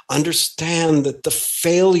money. Understand that the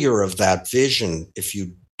failure of that vision, if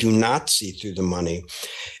you do not see through the money,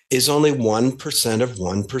 is only 1% of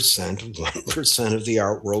 1% of 1% of the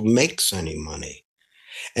art world makes any money.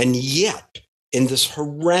 And yet, in this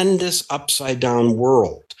horrendous upside down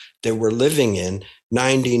world that we're living in,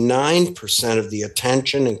 99% of the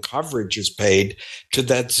attention and coverage is paid to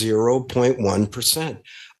that 0.1%.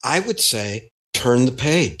 I would say, turn the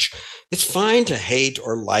page. It's fine to hate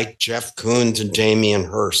or like Jeff Koons and Damien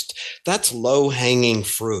Hirst. That's low-hanging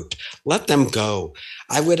fruit. Let them go.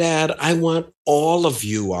 I would add, I want all of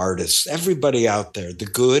you artists, everybody out there, the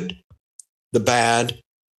good, the bad,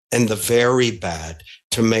 and the very bad,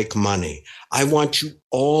 to make money. I want you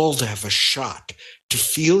all to have a shot, to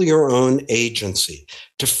feel your own agency,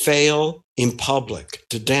 to fail in public,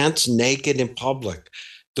 to dance naked in public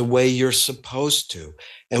the way you're supposed to,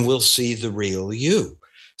 and we'll see the real you.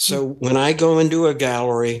 So when I go into a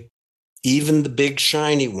gallery, even the big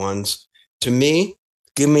shiny ones, to me,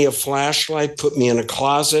 give me a flashlight, put me in a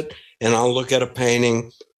closet, and I'll look at a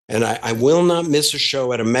painting. And I will not miss a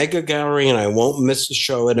show at a mega gallery, and I won't miss a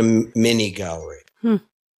show at a mini gallery.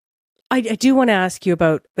 I do want to ask you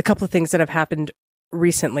about a couple of things that have happened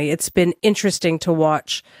recently. It's been interesting to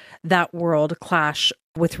watch that world clash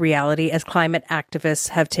with reality as climate activists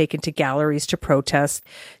have taken to galleries to protest.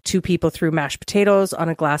 2 people threw mashed potatoes on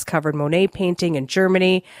a glass-covered Monet painting in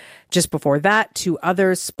Germany. Just before that, 2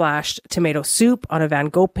 others splashed tomato soup on a Van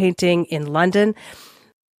Gogh painting in London.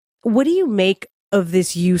 What do you make of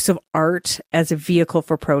this use of art as a vehicle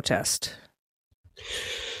for protest?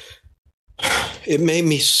 It made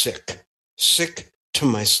me sick to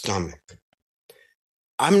my stomach.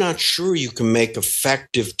 I'm not sure you can make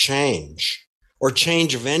effective change or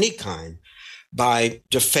change of any kind by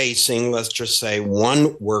defacing, let's just say,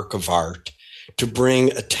 one work of art to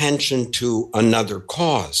bring attention to another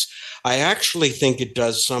cause. I actually think it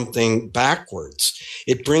does something backwards.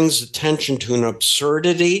 It brings attention to an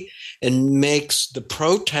absurdity and makes the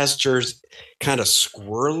protesters kind of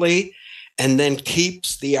squirrely, and then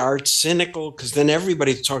keeps the art cynical, because then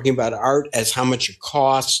everybody's talking about art as how much it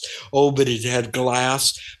costs. Oh, but it had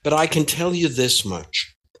glass. But I can tell you this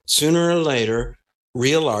much. Sooner or later,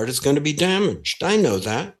 real art is going to be damaged. I know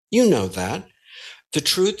that. You know that. The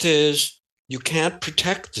truth is, you can't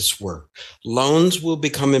protect this work. Loans will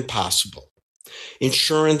become impossible.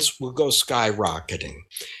 Insurance will go skyrocketing.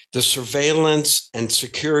 The surveillance and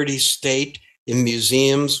security state in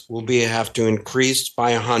museums will have to increase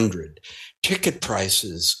by 100. Ticket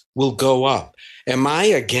prices will go up. Am I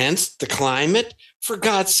against the climate? For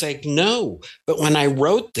God's sake, no. But when I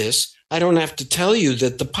wrote this, I don't have to tell you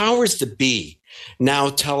that the powers that be now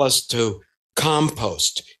tell us to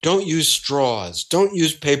compost, don't use straws, don't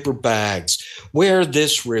use paper bags, wear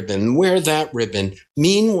this ribbon, wear that ribbon.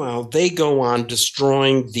 Meanwhile, they go on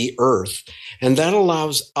destroying the earth, and that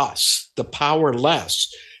allows us, the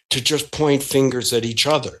powerless, to just point fingers at each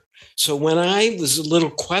other. So when I was a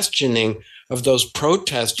little questioning of those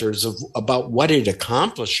protesters about what it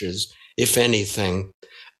accomplishes, if anything,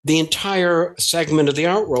 the entire segment of the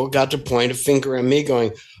art world got to point a finger at me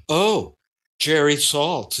going, oh, Jerry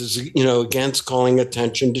Saltz is, against calling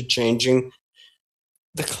attention to changing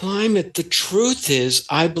the climate. The truth is,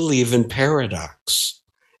 I believe in paradox,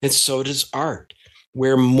 and so does art,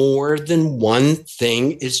 where more than one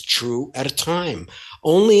thing is true at a time.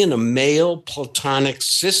 Only in a male Platonic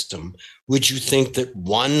system would you think that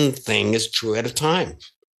one thing is true at a time.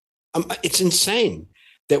 It's insane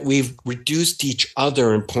that we've reduced each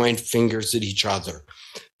other and point fingers at each other.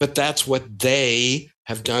 But that's what they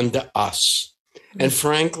have done to us. And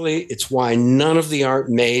frankly, it's why none of the art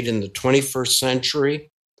made in the 21st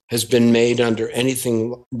century has been made under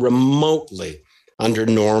anything remotely under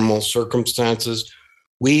normal circumstances.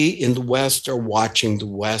 We in the West are watching the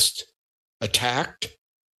West attacked,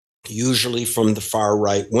 usually from the far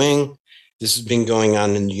right wing. This has been going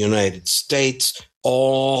on in the United States.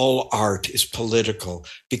 All art is political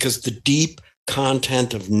because the deep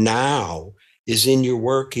content of now is in your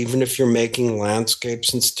work, even if you're making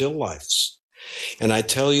landscapes and still lifes. And I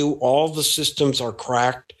tell you, all the systems are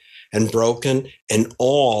cracked and broken, and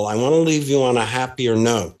I want to leave you on a happier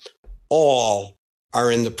note, all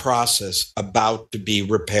are in the process about to be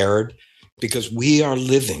repaired because we are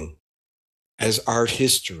living as art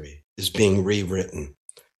history is being rewritten.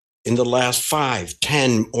 In the last 5,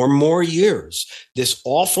 10 or more years, this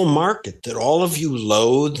awful market that all of you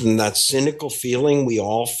loathe and that cynical feeling we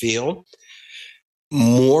all feel,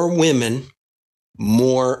 more women,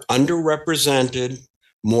 more underrepresented,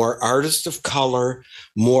 more artists of color,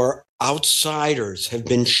 more outsiders have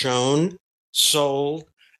been shown, sold,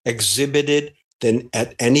 exhibited than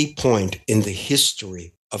at any point in the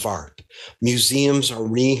history of art. Museums are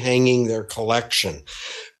rehanging their collection.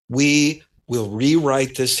 We will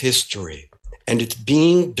rewrite this history, and it's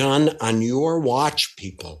being done on your watch,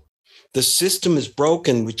 people. The system is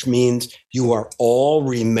broken, which means you are all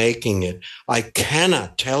remaking it. I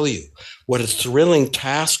cannot tell you what a thrilling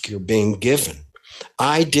task you're being given.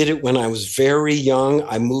 I did it when I was very young.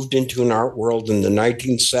 I moved into an art world in the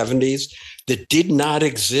 1970s that did not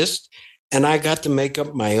exist, and I got to make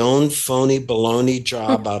up my own phony baloney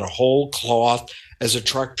job out of whole cloth as a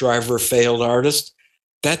truck driver, failed artist.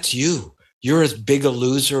 That's you. You're as big a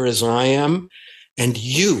loser as I am. And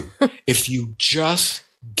you, if you just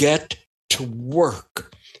get to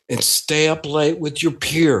work and stay up late with your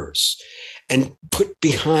peers and put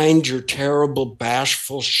behind your terrible,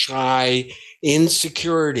 bashful, shy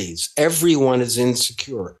insecurities. Everyone is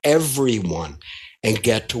insecure, everyone, and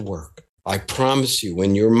get to work. I promise you,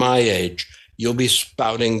 when you're my age, you'll be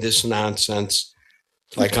spouting this nonsense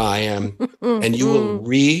like I am, and you will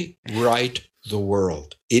rewrite the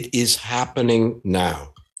world. It is happening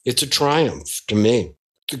now. It's a triumph to me.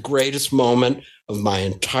 The greatest moment of my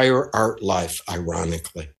entire art life,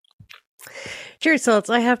 ironically. Jerry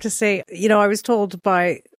Saltz, I have to say, I was told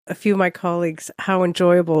by a few of my colleagues how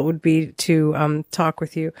enjoyable it would be to talk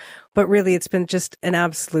with you. But really, it's been just an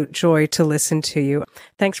absolute joy to listen to you.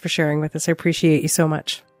 Thanks for sharing with us. I appreciate you so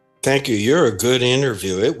much. Thank you. You're a good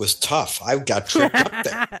interview. It was tough. I got tripped up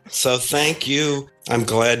there. So thank you. I'm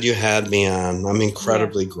glad you had me on. I'm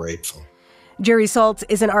incredibly grateful. Jerry Saltz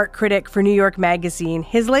is an art critic for New York Magazine.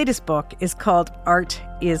 His latest book is called Art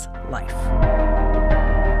is Life.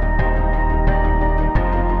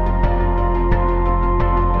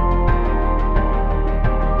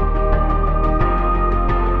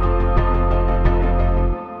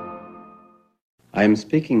 I am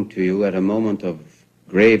speaking to you at a moment of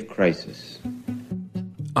grave crisis.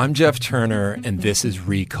 I'm Jeff Turner, and this is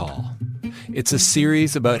Recall. It's a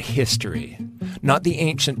series about history, not the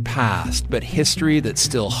ancient past, but history that's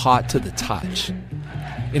still hot to the touch.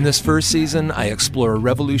 In this first season, I explore a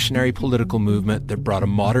revolutionary political movement that brought a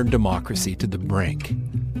modern democracy to the brink.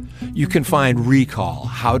 You can find Recall,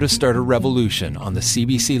 How to Start a Revolution on the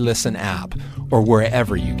CBC Listen app or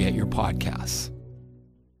wherever you get your podcasts.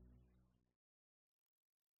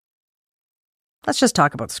 Let's just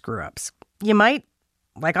talk about screw-ups. You might,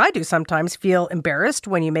 like I do sometimes, feel embarrassed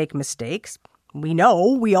when you make mistakes. We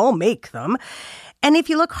know we all make them. And if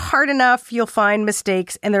you look hard enough, you'll find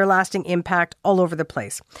mistakes and their lasting impact all over the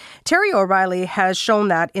place. Terry O'Reilly has shown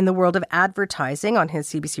that in the world of advertising on his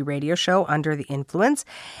CBC radio show, Under the Influence.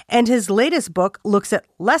 And his latest book looks at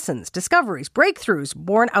lessons, discoveries, breakthroughs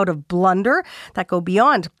born out of blunder that go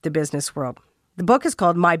beyond the business world. The book is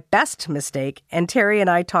called My Best Mistake, and Terry and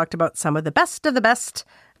I talked about some of the best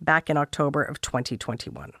back in October of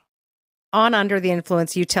 2021. On Under the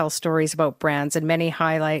Influence, you tell stories about brands, and many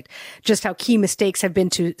highlight just how key mistakes have been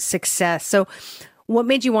to success. So what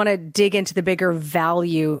made you want to dig into the bigger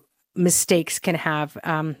value mistakes can have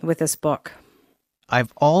with this book?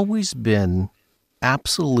 I've always been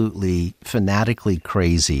absolutely fanatically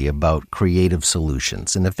crazy about creative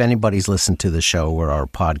solutions. And if anybody's listened to the show or our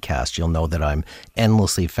podcast, you'll know that I'm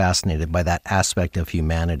endlessly fascinated by that aspect of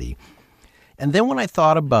humanity. And then when I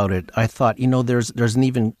thought about it, I thought, there's an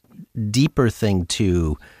even deeper thing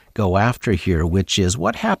to go after here, which is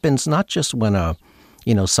what happens not just when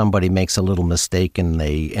somebody makes a little mistake and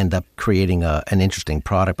they end up creating an interesting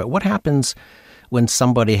product, but what happens when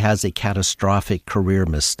somebody has a catastrophic career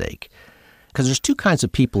mistake. Because there's two kinds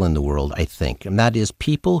of people in the world, I think, and that is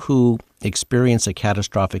people who experience a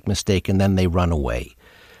catastrophic mistake and then they run away.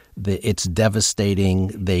 It's devastating.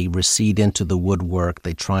 They recede into the woodwork.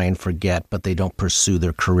 They try and forget, but they don't pursue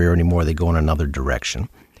their career anymore. They go in another direction.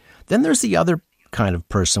 Then there's the other kind of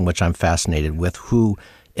person, which I'm fascinated with, who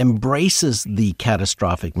embraces the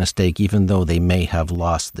catastrophic mistake, even though they may have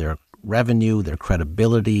lost their revenue, their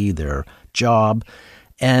credibility, their job.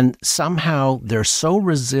 And somehow they're so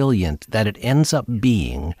resilient that it ends up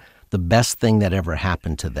being the best thing that ever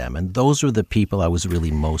happened to them. And those are the people I was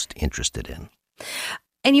really most interested in.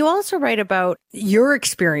 And you also write about your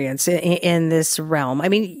experience in this realm. I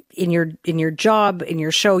mean, in your job, in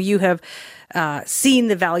your show, you have seen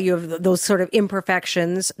the value of those sort of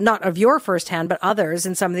imperfections, not of your firsthand, but others,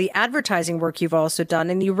 and some of the advertising work you've also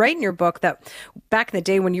done. And you write in your book that back in the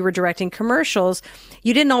day when you were directing commercials,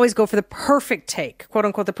 you didn't always go for the perfect take, quote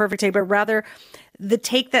unquote, the perfect take, but rather the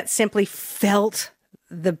take that simply felt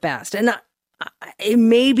the best. And it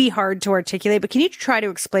may be hard to articulate, but can you try to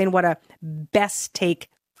explain what a best take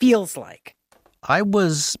feels like? I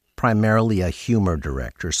was primarily a humor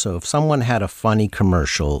director. So if someone had a funny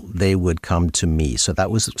commercial, they would come to me. So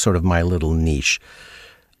that was sort of my little niche.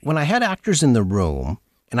 When I had actors in the room,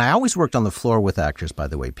 and I always worked on the floor with actors, by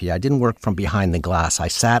the way, P. I didn't work from behind the glass. I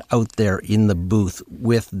sat out there in the booth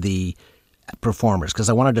with the performers because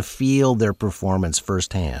I wanted to feel their performance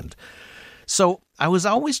firsthand. So I was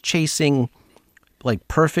always chasing like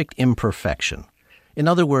perfect imperfection. In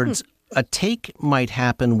other words, a take might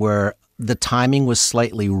happen where the timing was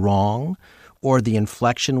slightly wrong, or the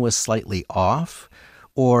inflection was slightly off,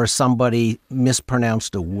 or somebody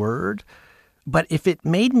mispronounced a word. But if it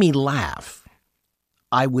made me laugh,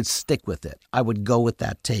 I would stick with it. I would go with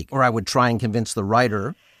that take, or I would try and convince the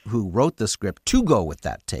writer who wrote the script to go with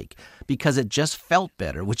that take because it just felt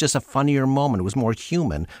better. It was just a funnier moment. It was more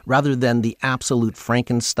human rather than the absolute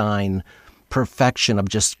Frankenstein perfection of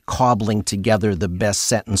just cobbling together the best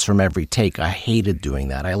sentence from every take. I hated doing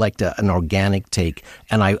that. I liked an organic take,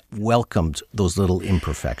 and I welcomed those little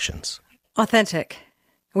imperfections. Authentic,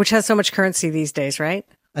 which has so much currency these days, right?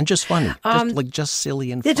 And just funny, just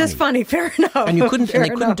silly and funny. It's just funny, fair enough. And they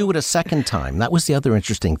couldn't do it a second time. That was the other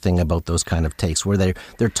interesting thing about those kind of takes, where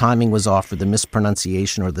their timing was off, or the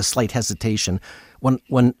mispronunciation, or the slight hesitation.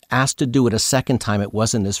 When asked to do it a second time, it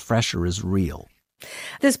wasn't as fresh or as real.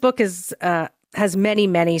 This book has many,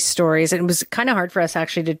 many stories. And it was kind of hard for us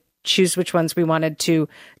actually to choose which ones we wanted to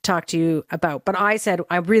talk to you about. But I said,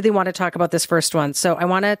 I really want to talk about this first one. So I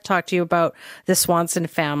want to talk to you about the Swanson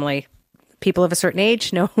family. People of a certain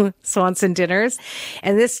age know Swanson dinners.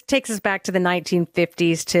 And this takes us back to the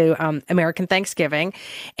 1950s to American Thanksgiving.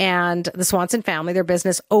 And the Swanson family, their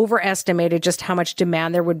business overestimated just how much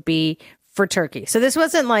demand there would be for turkey. So this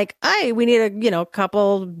wasn't like, hey, we need a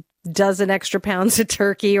couple dozen extra pounds of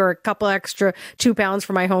turkey or a couple extra 2 pounds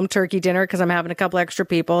for my home turkey dinner because I'm having a couple extra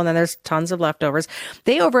people and then there's tons of leftovers.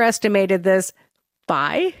 They overestimated this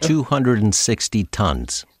by 260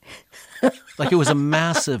 tons. Like it was a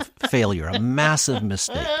massive failure, a massive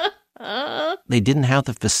mistake. They didn't have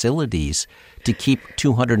the facilities to keep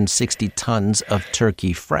 260 tons of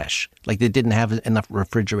turkey fresh. Like they didn't have enough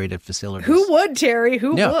refrigerated facilities. Who would, Terry?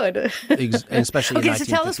 Who would? Especially okay, so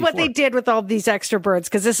tell us what they did with all these extra birds,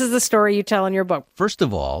 because this is the story you tell in your book. First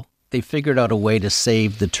of all, they figured out a way to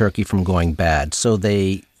save the turkey from going bad. So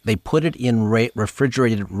they put it in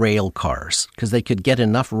refrigerated rail cars because they could get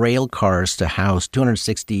enough rail cars to house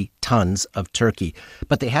 260 tons of turkey.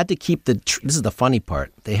 But they had to keep this is the funny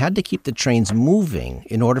part, they had to keep the trains moving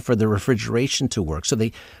in order for the refrigeration to work. So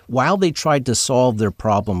while they tried to solve their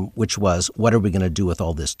problem, which was, what are we going to do with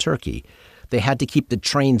all this turkey? They had to keep the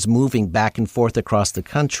trains moving back and forth across the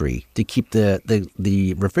country to keep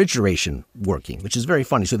the refrigeration working, which is very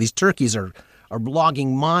funny. So these turkeys are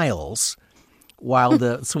logging miles while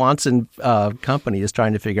the Swanson company is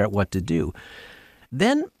trying to figure out what to do.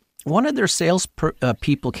 Then one of their sales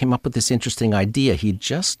people came up with this interesting idea. He'd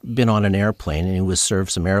just been on an airplane and he was served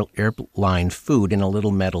some airline food in a little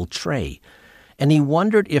metal tray. And he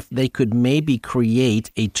wondered if they could maybe create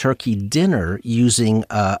a turkey dinner using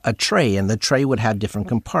a tray. And the tray would have different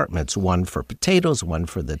compartments, one for potatoes, one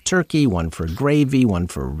for the turkey, one for gravy, one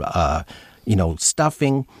for,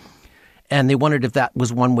 stuffing. And they wondered if that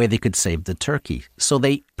was one way they could save the turkey. So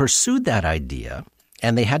they pursued that idea,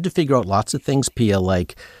 and they had to figure out lots of things, Pia,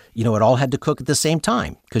 like, it all had to cook at the same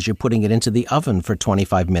time because you're putting it into the oven for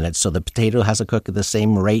 25 minutes. So the potato has to cook at the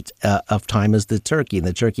same rate of time as the turkey, and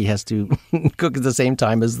the turkey has to cook at the same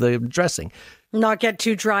time as the dressing. Not get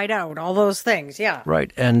too dried out, all those things, yeah.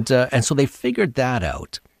 Right, and so they figured that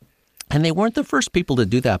out. And they weren't the first people to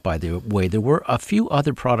do that, by the way. There were a few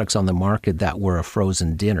other products on the market that were a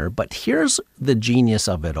frozen dinner. But here's the genius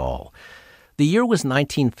of it all. The year was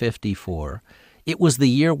 1954. It was the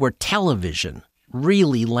year where television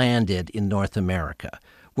really landed in North America,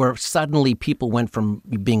 where suddenly people went from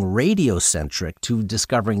being radio-centric to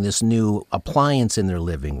discovering this new appliance in their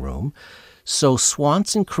living room. So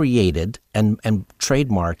Swanson created and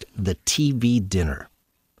trademarked the TV dinner.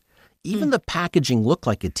 Even the packaging looked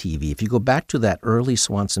like a TV. If you go back to that early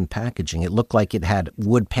Swanson packaging, it looked like it had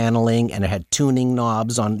wood paneling and it had tuning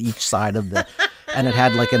knobs on each side of the and it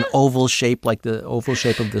had like an oval shape, like the oval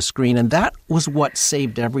shape of the screen. And that was what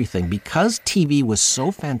saved everything. Because TV was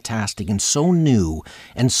so fantastic and so new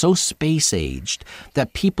and so space-aged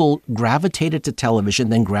that people gravitated to television,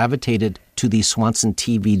 then gravitated to these Swanson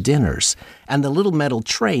TV dinners. And the little metal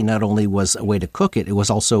tray not only was a way to cook it, it was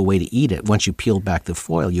also a way to eat it. Once you peeled back the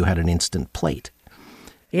foil, you had an instant plate.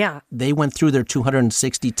 Yeah. They went through their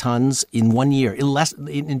 260 tons in 1 year.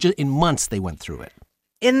 In months, they went through it.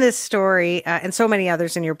 In this story, and so many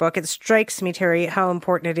others in your book, it strikes me, Terry, how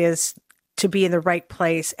important it is to be in the right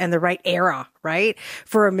place and the right era, right?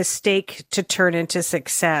 For a mistake to turn into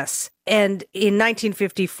success. And in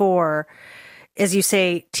 1954, as you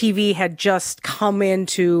say, TV had just come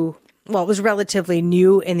into, well, it was relatively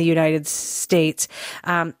new in the United States.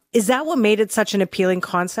 Is that what made it such an appealing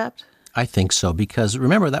concept? I think so, because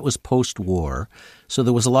remember, that was post-war. So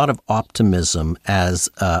there was a lot of optimism as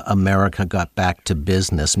America got back to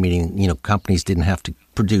business, meaning, companies didn't have to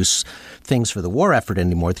produce things for the war effort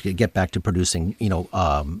anymore. They could get back to producing,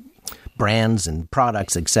 brands and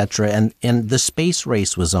products, etc. And the space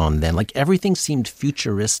race was on then. Like everything seemed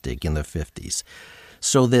futuristic in the 50s.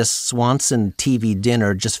 So this Swanson TV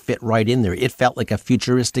dinner just fit right in there. It felt like a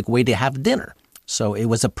futuristic way to have dinner. So it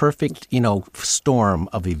was a perfect, storm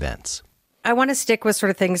of events. I want to stick with sort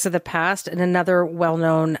of things of the past and another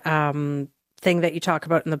well-known thing that you talk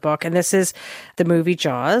about in the book. And this is the movie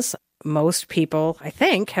Jaws. Most people, I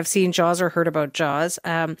think, have seen Jaws or heard about Jaws.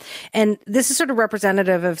 And this is sort of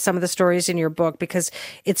representative of some of the stories in your book because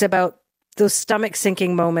it's about those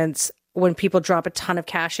stomach-sinking moments when people drop a ton of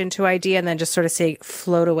cash into idea and then just sort of say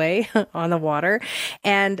float away on the water.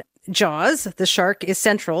 And Jaws, the shark, is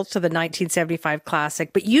central to the 1975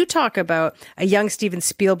 classic. But you talk about a young Steven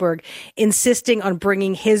Spielberg insisting on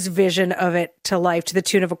bringing his vision of it to life to the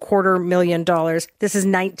tune of $250,000. This is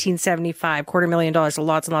 1975, $250,000,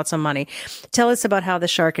 lots and lots of money. Tell us about how the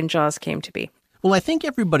shark in Jaws came to be. Well, I think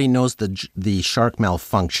everybody knows the shark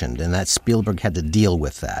malfunctioned and that Spielberg had to deal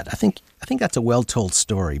with that. I think that's a well-told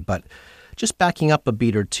story, but just backing up a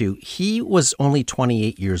beat or two, he was only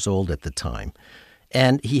 28 years old at the time.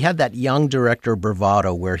 And he had that young director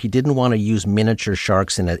bravado where he didn't want to use miniature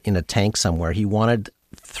sharks in a tank somewhere. He wanted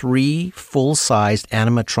 3 full-sized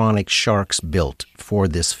animatronic sharks built for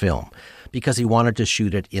this film because he wanted to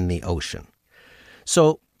shoot it in the ocean.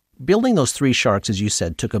 So building those 3 sharks, as you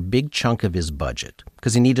said, took a big chunk of his budget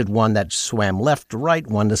because he needed one that swam left to right,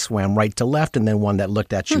 one that swam right to left, and then one that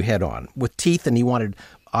looked at you head on with teeth. And he wanted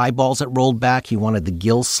eyeballs that rolled back. He wanted the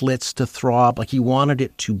gill slits to throb. Like he wanted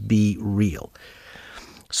it to be real.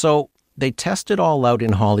 So they tested all out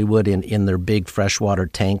in Hollywood in their big freshwater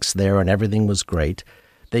tanks there, and everything was great.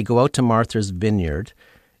 They go out to Martha's Vineyard.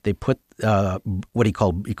 They put what he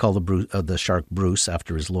called the shark Bruce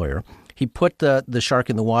after his lawyer. He put the shark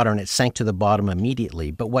in the water, and it sank to the bottom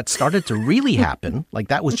immediately. But what started to really happen, like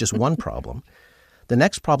that was just one problem. The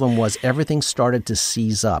next problem was everything started to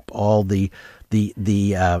seize up. All the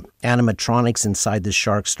animatronics inside the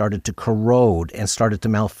shark started to corrode and started to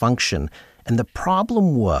malfunction. And the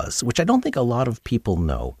problem was, which I don't think a lot of people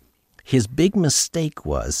know, his big mistake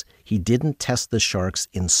was he didn't test the sharks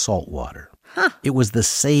in salt water. It was the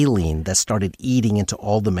saline that started eating into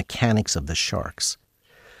all the mechanics of the sharks.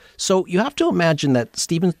 So you have to imagine that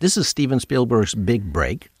this is Steven Spielberg's big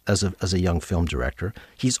break as a young film director.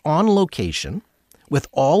 He's on location with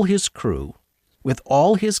all his crew, with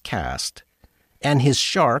all his cast, and his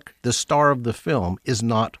shark, the star of the film, is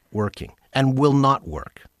not working and will not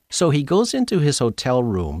work. So he goes into his hotel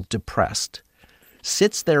room depressed,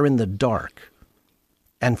 sits there in the dark,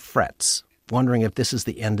 and frets, wondering if this is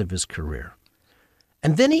the end of his career.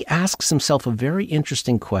 And then he asks himself a very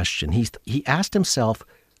interesting question. He asked himself,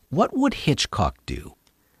 what would Hitchcock do?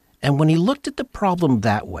 And when he looked at the problem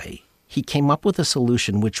that way, he came up with a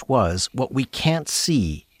solution which was, what we can't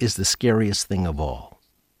see is the scariest thing of all.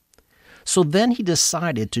 So then he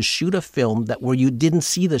decided to shoot a film where you didn't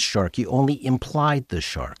see the shark, you only implied the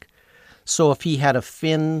shark. So if he had a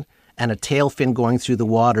fin and a tail fin going through the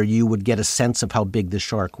water, you would get a sense of how big the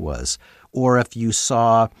shark was. Or if you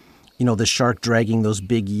saw, the shark dragging those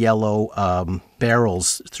big yellow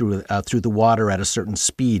barrels through the water at a certain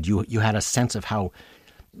speed, you had a sense of how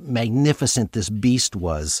magnificent this beast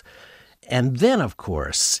was. And then, of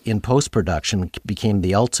course, in post-production became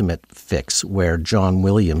the ultimate fix where John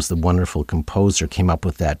Williams, the wonderful composer, came up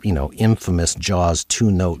with that, infamous Jaws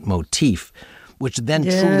 2-note motif, which then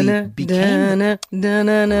truly became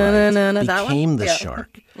the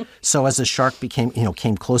shark. So as the shark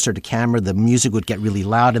came closer to camera, the music would get really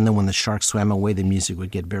loud, and then when the shark swam away, the music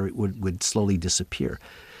would slowly disappear.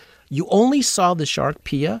 You only saw the shark,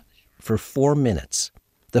 Pia, for 4 minutes.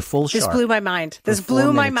 The full shark. This blew my mind. This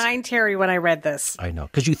blew my mind, Terry, when I read this. I know.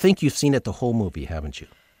 Because you think you've seen it the whole movie, haven't you?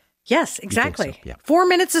 Yes, exactly. So? Yeah. 4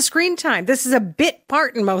 minutes of screen time. This is a bit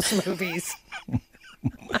part in most movies.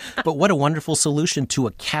 But what a wonderful solution to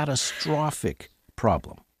a catastrophic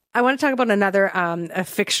problem. I want to talk about another a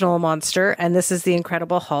fictional monster, and this is the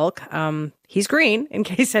Incredible Hulk. He's green, in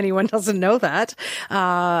case anyone doesn't know that.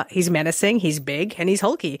 He's menacing, he's big, and he's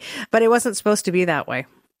hulky. But it wasn't supposed to be that way.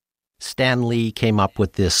 Stan Lee came up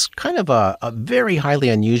with this kind of a very highly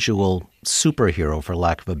unusual superhero, for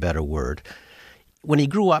lack of a better word. When he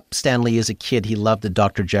grew up, Stan Lee as a kid, he loved the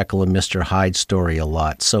Dr. Jekyll and Mr. Hyde story a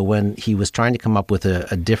lot. So when he was trying to come up with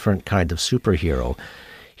a different kind of superhero,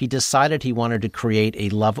 he decided he wanted to create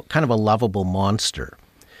kind of a lovable monster.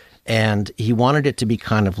 And he wanted it to be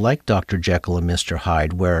kind of like Dr. Jekyll and Mr.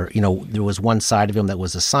 Hyde, where, there was one side of him that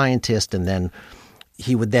was a scientist, and then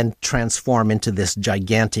he would then transform into this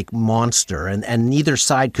gigantic monster, and neither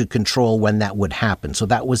side could control when that would happen. So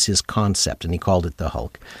that was his concept, and he called it the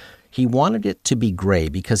Hulk. He wanted it to be gray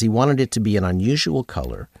because he wanted it to be an unusual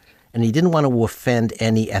color, and he didn't want to offend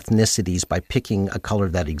any ethnicities by picking a color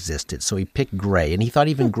that existed. So he picked gray, and he thought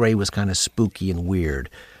even gray was kind of spooky and weird.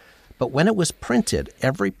 But when it was printed,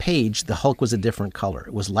 every page, the Hulk was a different color.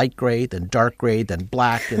 It was light gray, then dark gray, then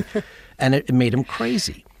black, and it made him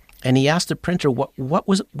crazy. And he asked the printer,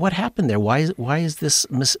 what happened there? Why is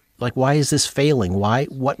this failing?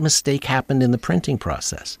 What mistake happened in the printing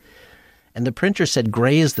process? And the printer said,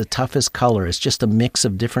 gray is the toughest color. It's just a mix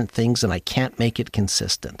of different things, and I can't make it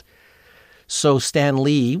consistent. So Stan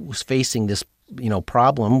Lee was facing this,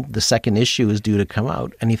 problem. The second issue is due to come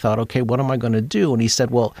out. And he thought, okay, what am I going to do? And he said,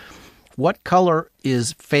 well, what color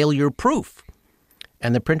is failure proof?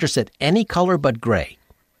 And the printer said, any color but gray.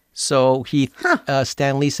 So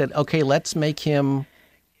Stan Lee said, okay, let's make him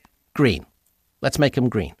green. Let's make him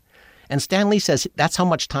green. And Stan Lee says that's how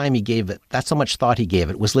much time he gave it. That's how much thought he gave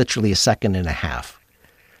it. It was literally a second and a half.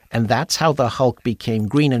 And that's how the Hulk became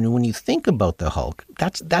green. And when you think about the Hulk,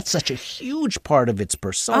 that's such a huge part of its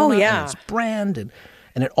persona and its brand. And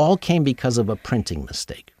it all came because of a printing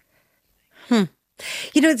mistake.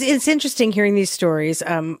 It's interesting hearing these stories,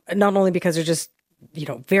 not only because they're just,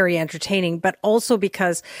 very entertaining, but also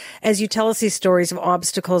because as you tell us these stories of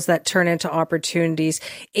obstacles that turn into opportunities,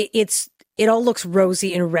 it all looks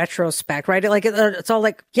rosy in retrospect, right? It's all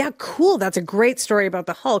like, yeah, cool. That's a great story about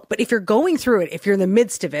the Hulk. But if you're going through it, if you're in the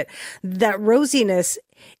midst of it, that rosiness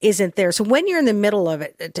isn't there. So when you're in the middle of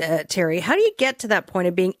it, Terry, how do you get to that point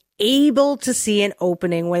of being able to see an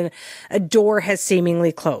opening when a door has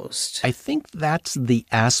seemingly closed? I think that's the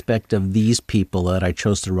aspect of these people that I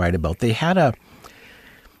chose to write about. They had a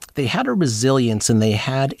resilience, and they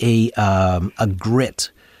had a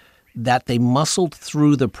grit that they muscled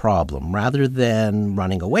through the problem rather than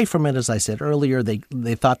running away from it. As I said earlier,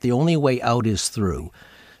 they thought the only way out is through.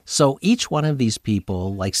 So each one of these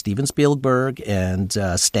people, like Steven Spielberg and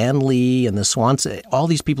Stan Lee and the Swans, all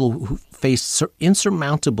these people who faced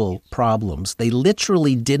insurmountable problems, they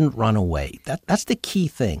literally didn't run away. That's the key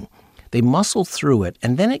thing. They muscle through it,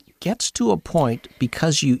 and then it gets to a point,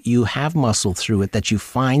 because you have muscled through it, that you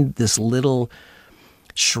find this little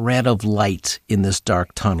shred of light in this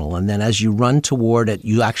dark tunnel. And then as you run toward it,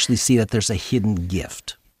 you actually see that there's a hidden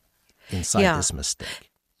gift inside this mistake.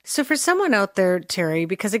 So for someone out there, Terry,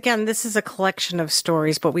 because again, this is a collection of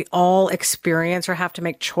stories, but we all experience or have to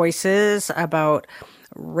make choices about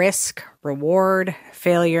risk, reward,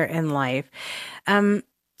 failure in life.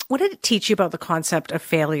 What did it teach you about the concept of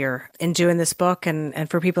failure in doing this book? And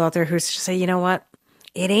for people out there who say, you know what,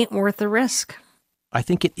 it ain't worth the risk. I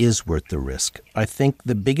think it is worth the risk. I think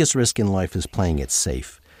the biggest risk in life is playing it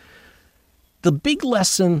safe. The big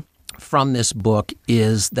lesson from this book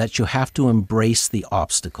is that you have to embrace the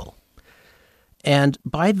obstacle. And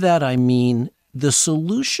by that, I mean the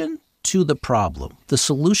solution to the problem, the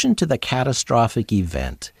solution to the catastrophic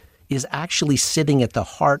event is actually sitting at the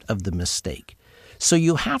heart of the mistake. So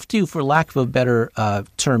you have to, for lack of a better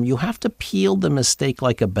term, you have to peel the mistake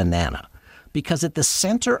like a banana. Because at the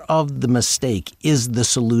center of the mistake is the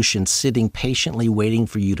solution sitting patiently waiting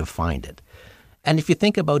for you to find it. And if you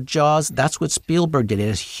think about Jaws, that's what Spielberg did. It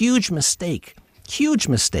is a huge mistake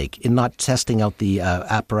in not testing out the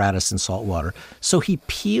apparatus in salt water. So he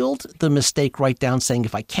peeled the mistake right down, saying,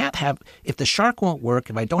 if the shark won't work,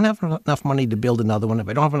 if I don't have enough money to build another one, if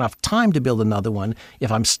I don't have enough time to build another one,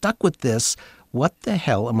 if I'm stuck with this, what the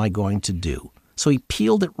hell am I going to do? So he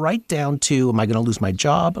peeled it right down to, am I going to lose my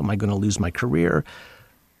job? Am I going to lose my career?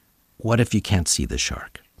 What if you can't see the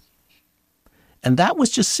shark? And that was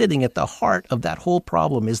just sitting at the heart of that whole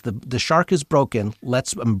problem is the shark is broken.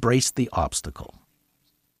 Let's embrace the obstacle.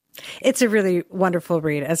 It's a really wonderful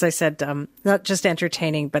read. As I said, not just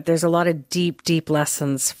entertaining, but there's a lot of deep, deep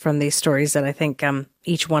lessons from these stories that I think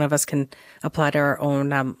each one of us can apply to our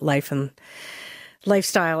own life and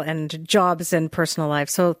lifestyle and jobs and personal life.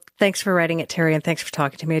 So thanks for writing it, Terry, and thanks for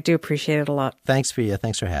talking to me. I do appreciate it a lot. Thanks, Pia.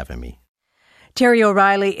 Thanks for having me. Terry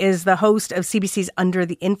O'Reilly is the host of CBC's Under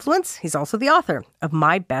the Influence. He's also the author of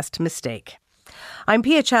My Best Mistake. I'm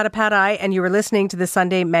Pia Chattopadhyay, and you are listening to the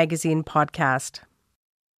Sunday Magazine podcast.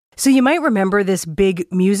 So you might remember this big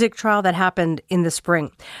music trial that happened in the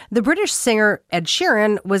spring. The British singer Ed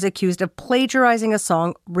Sheeran was accused of plagiarizing a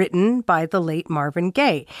song written by the late Marvin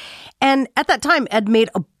Gaye. And at that time, Ed made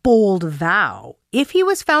a bold vow. If he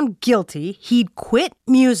was found guilty, he'd quit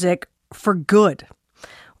music for good.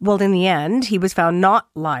 Well, in the end, he was found not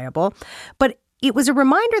liable, but it was a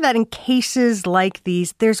reminder that in cases like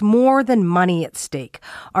these, there's more than money at stake.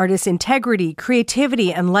 Artists' integrity,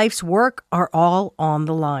 creativity, and life's work are all on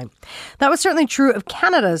the line. That was certainly true of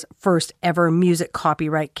Canada's first ever music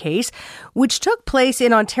copyright case, which took place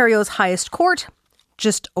in Ontario's highest court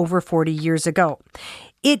just over 40 years ago.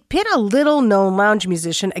 It pit a little-known lounge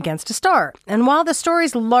musician against a star. And while the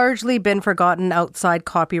story's largely been forgotten outside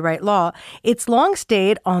copyright law, it's long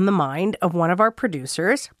stayed on the mind of one of our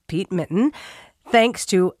producers, Pete Minton, thanks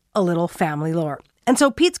to a little family lore. And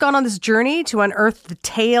so Pete's gone on this journey to unearth the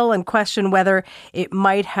tale and question whether it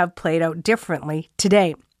might have played out differently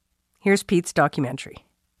today. Here's Pete's documentary.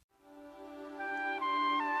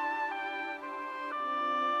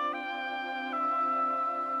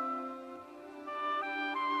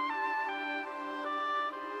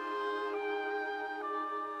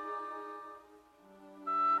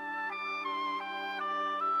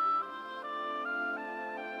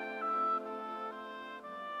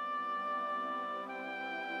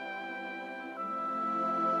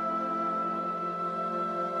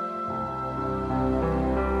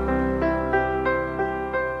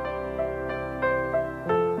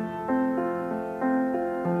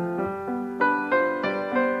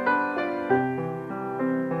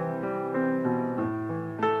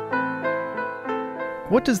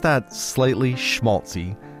 What does that slightly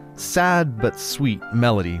schmaltzy, sad but sweet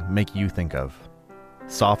melody make you think of?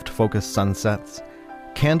 Soft focused sunsets,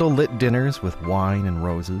 candle-lit dinners with wine and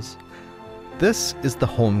roses. This is The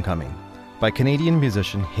Homecoming by Canadian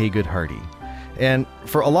musician Haygood Hardy. And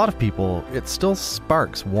for a lot of people, it still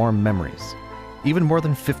sparks warm memories, even more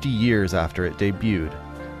than 50 years after it debuted.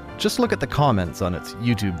 Just look at the comments on its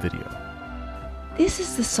YouTube video. This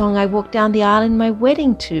is the song I walked down the aisle in my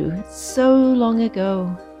wedding to so long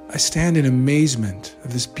ago. I stand in amazement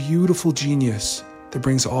of this beautiful genius that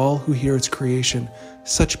brings all who hear its creation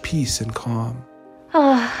such peace and calm.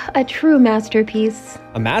 A true masterpiece.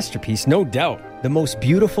 A masterpiece, no doubt. The most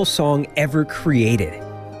beautiful song ever created.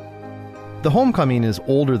 The Homecoming is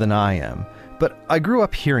older than I am, but I grew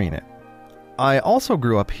up hearing it. I also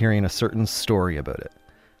grew up hearing a certain story about it.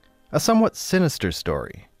 A somewhat sinister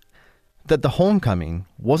story. That The Homecoming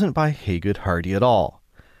wasn't by Haygood Hardy at all.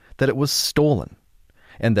 That it was stolen.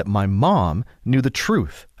 And that my mom knew the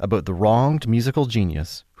truth about the wronged musical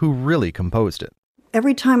genius who really composed it.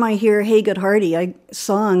 Every time I hear Haygood Hardy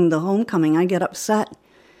song The Homecoming, I get upset.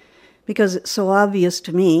 Because it's so obvious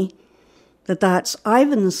to me that that's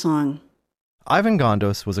Ivan's song. Ivan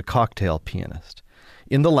Gondos was a cocktail pianist.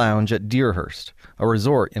 In the lounge at Deerhurst, a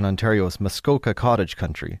resort in Ontario's Muskoka cottage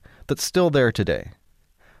country that's still there today.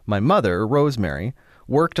 My mother, Rosemary,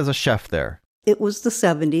 worked as a chef there. It was the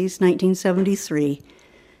 70s, 1973.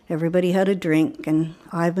 Everybody had a drink, and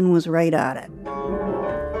Ivan was right at it.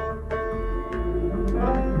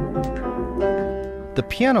 The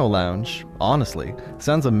piano lounge, honestly,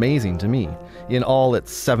 sounds amazing to me, in all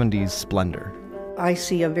its 70s splendor. I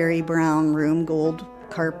see a very brown room, gold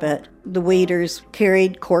carpet. The waiters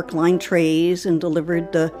carried cork-lined trays and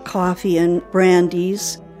delivered the coffee and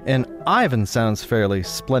brandies. And Ivan sounds fairly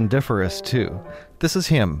splendiferous, too. This is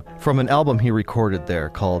him, from an album he recorded there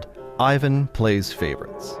called Ivan Plays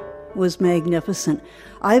Favorites. Was magnificent.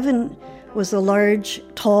 Ivan was a large,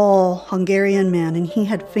 tall Hungarian man, and he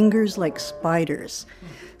had fingers like spiders.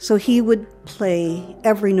 So he would play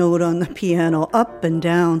every note on the piano, up and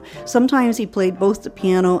down. Sometimes he played both the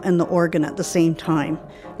piano and the organ at the same time.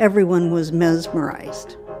 Everyone was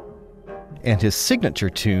mesmerized. And his signature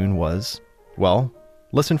tune was, well,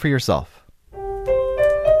 listen for yourself.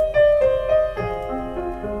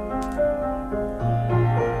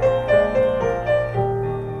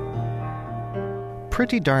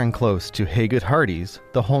 Pretty darn close to Haygood Hardy's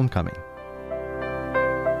The Homecoming.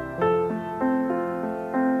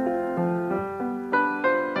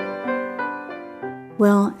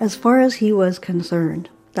 Well, as far as he was concerned,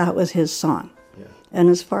 that was his song. Yeah. And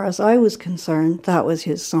as far as I was concerned, that was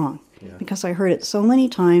his song. Because I heard it so many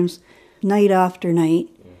times, night after night,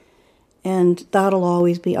 and that'll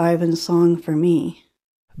always be Ivan's song for me.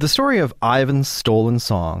 The story of Ivan's stolen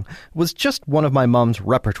song was just one of my mom's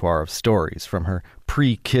repertoire of stories from her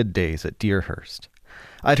pre-kid days at Deerhurst.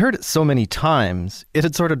 I'd heard it so many times, it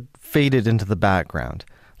had sort of faded into the background,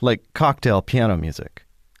 like cocktail piano music.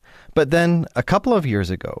 But then, a couple of years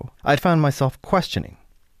ago, I'd found myself questioning,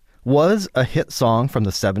 was a hit song from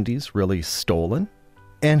the 70s really stolen?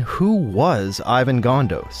 And who was Ivan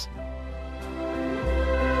Gondos?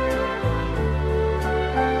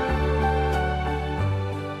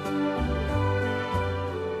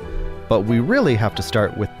 But we really have to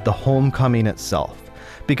start with the homecoming itself,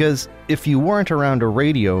 because if you weren't around a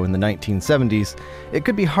radio in the 1970s, it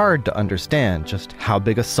could be hard to understand just how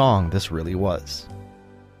big a song this really was.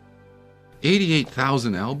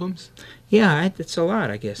 88,000 albums? Yeah, it's a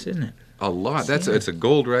lot, I guess, isn't it? A lot. It's a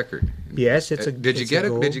gold record. Yes, it's a. Did you get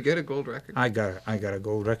gold. Did you get a gold record? I got a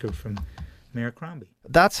gold record from Mayor Crombie.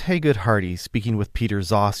 That's Haygood Hardy speaking with Peter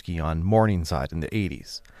Zosky on Morningside in the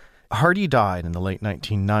 80s. Hardy died in the late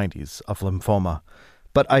 1990s of lymphoma,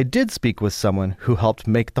 but I did speak with someone who helped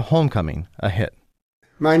make The Homecoming a hit.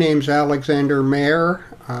 My name's Alexander Mayer.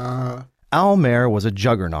 Al Mayer was a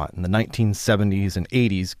juggernaut in the 1970s and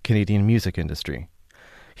 80s Canadian music industry.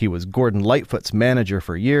 He was Gordon Lightfoot's manager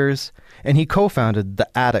for years, and he co-founded the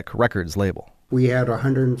Attic Records label. We had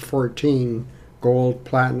 114 gold,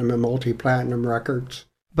 platinum, and multi-platinum records.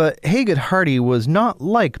 But Haygood Hardy was not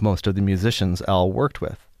like most of the musicians Al worked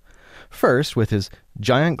with. First, with his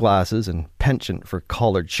giant glasses and penchant for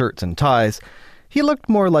collared shirts and ties, he looked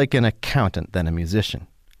more like an accountant than a musician.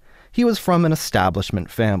 He was from an establishment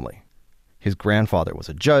family. His grandfather was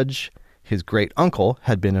a judge. His great-uncle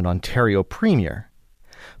had been an Ontario premier.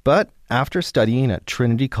 But after studying at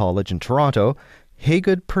Trinity College in Toronto,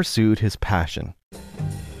 Haygood pursued his passion,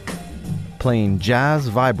 playing jazz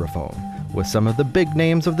vibraphone with some of the big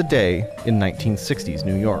names of the day in 1960s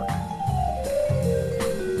New York.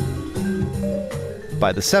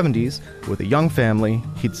 By the 70s, with a young family,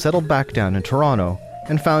 he'd settled back down in Toronto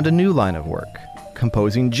and found a new line of work,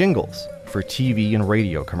 composing jingles for TV and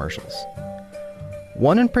radio commercials.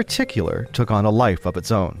 One in particular took on a life of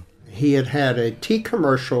its own. He had a tea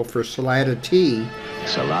commercial for Salada Tea.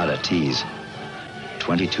 Salada Teas.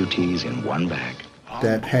 22 teas in one bag.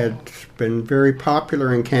 That had been very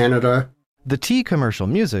popular in Canada. The tea commercial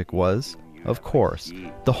music was, of course,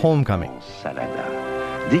 The Homecoming. Salada.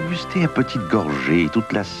 Dégustez à petites gorgées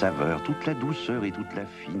toute la saveur, toute la douceur et toute la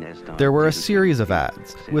finesse. There were a series of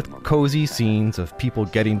ads with cozy scenes of people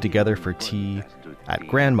getting together for tea at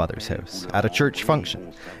grandmother's house, at a church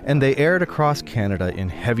function, and they aired across Canada in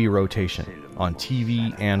heavy rotation on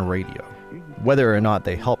TV and radio. Whether or not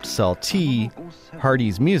they helped sell tea,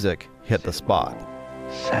 Hardy's music hit the spot.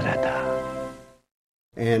 Salada.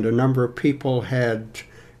 And a number of people had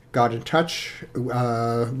got in touch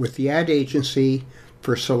with the ad agency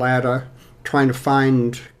for Salada, trying to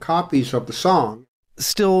find copies of the song.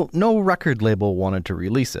 Still, no record label wanted to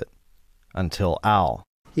release it, until Al.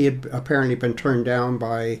 He had apparently been turned down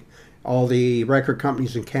by all the record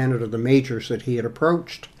companies in Canada, the majors that he had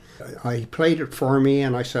approached. He played it for me,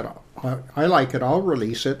 and I said, I like it, I'll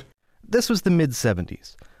release it. This was the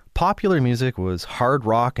mid-70s. Popular music was hard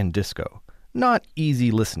rock and disco, not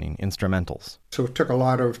easy listening instrumentals. So it took a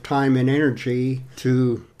lot of time and energy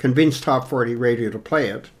to convince Top 40 Radio to play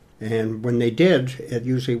it. And when they did, it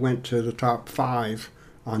usually went to the top 5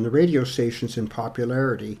 on the radio stations in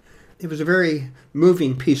popularity. It was a very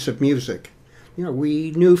moving piece of music. You know,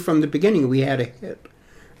 we knew from the beginning we had a hit.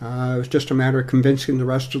 It was just a matter of convincing the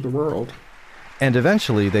rest of the world. And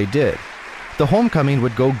eventually they did. The Homecoming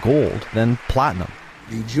would go gold, then platinum.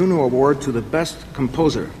 The Juno Award to the Best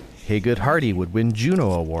Composer. Haygood Hardy would win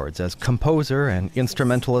Juno Awards as Composer and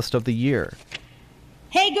Instrumentalist of the Year.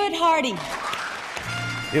 Haygood Hardy.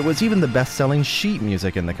 It was even the best-selling sheet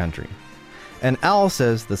music in the country. And Al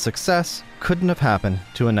says the success couldn't have happened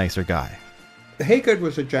to a nicer guy. Haygood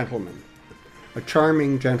was a gentleman, a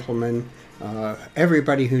charming gentleman.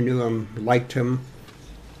 Everybody who knew him liked him.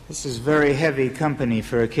 This is very heavy company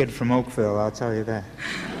for a kid from Oakville, I'll tell you that.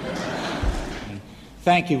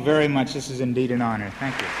 Thank you very much. This is indeed an honor.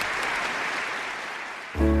 Thank you.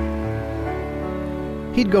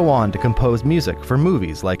 He'd go on to compose music for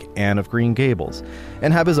movies like Anne of Green Gables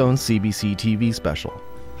and have his own CBC TV special.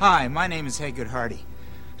 Hi, my name is Haygood Hardy,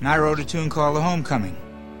 and I wrote a tune called The Homecoming.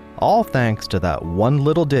 All thanks to that one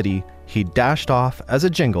little ditty he dashed off as a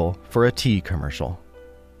jingle for a tea commercial.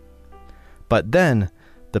 But then,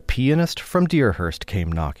 the pianist from Deerhurst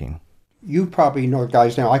came knocking. You probably know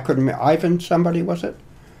guys now. I couldn't... Ivan somebody, was it?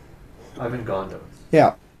 Ivan Gondos.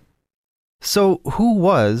 Yeah. So who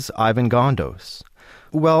was Ivan Gondos?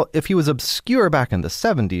 Well, if he was obscure back in the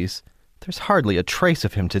 70s, there's hardly a trace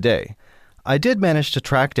of him today. I did manage to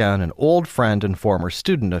track down an old friend and former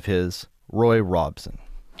student of his, Roy Robson.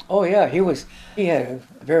 Oh yeah, he had a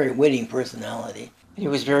very winning personality. He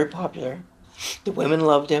was very popular. The women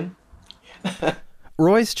loved him.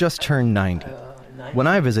 Roy's just turned 90. When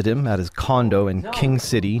I visit him at his condo in King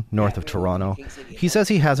City, north of Toronto, he says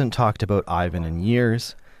he hasn't talked about Ivan in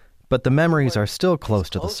years, but the memories are still close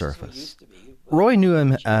to the surface. Roy knew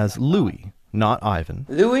him as Louis, not Ivan.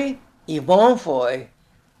 Louis Yvon Foy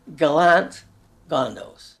Gallant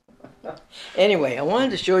Gondos. Anyway, I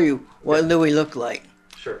wanted to show you what Louis looked like.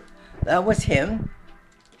 Sure. That was him.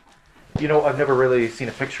 You know, I've never really seen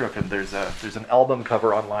a picture of him. There's an album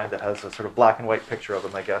cover online that has a sort of black and white picture of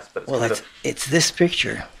him, I guess. But it's this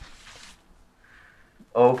picture.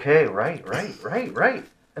 Okay, right.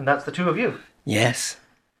 And that's the two of you. Yes.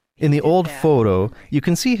 In the old photo, you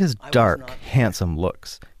can see his dark, handsome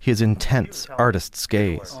looks, his intense artist's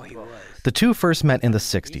gaze. The two first met in the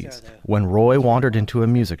 60s, when Roy wandered into a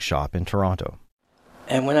music shop in Toronto.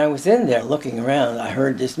 And when I was in there looking around, I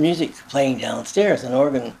heard this music playing downstairs, an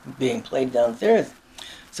organ being played downstairs.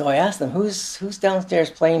 So I asked them, who's downstairs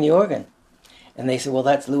playing the organ? And they said, well,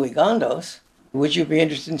 that's Louis Gondos. Would you be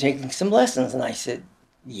interested in taking some lessons? And I said,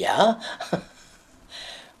 yeah.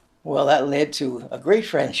 Well, that led to a great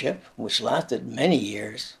friendship, which lasted many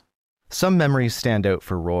years. Some memories stand out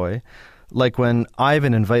for Roy, like when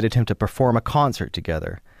Ivan invited him to perform a concert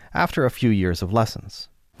together after a few years of lessons.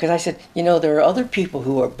 Because I said, you know, there are other people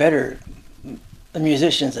who are better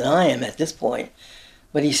musicians than I am at this point.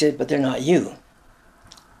 But he said, but they're not you.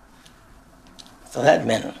 So that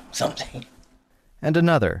meant something. And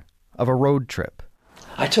another, of a road trip.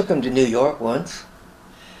 I took him to New York once.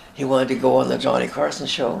 He wanted to go on the Johnny Carson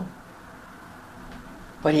show.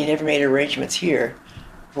 But he never made arrangements here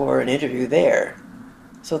for an interview there.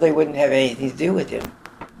 So they wouldn't have anything to do with him.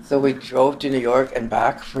 So we drove to New York and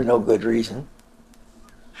back for no good reason.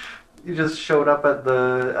 You just showed up at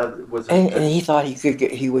the... And he thought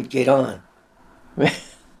he would get on.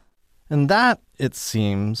 And that, it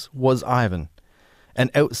seems, was Ivan. An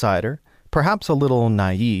outsider, perhaps a little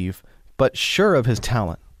naive, but sure of his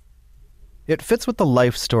talent. It fits with the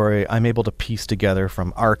life story I'm able to piece together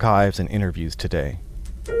from archives and interviews today.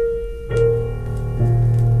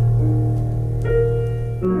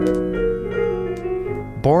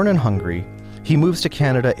 Born in Hungary, he moves to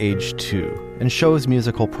Canada aged 2 and shows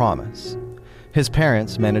musical promise. His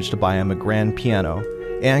parents managed to buy him a grand piano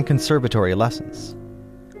and conservatory lessons.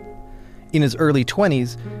 In his early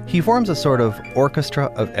 20s, he forms a sort of orchestra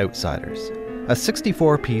of outsiders, a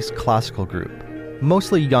 64-piece classical group,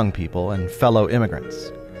 mostly young people and fellow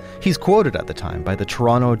immigrants. He's quoted at the time by the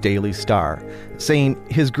Toronto Daily Star, saying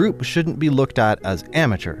his group shouldn't be looked at as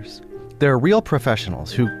amateurs. They're real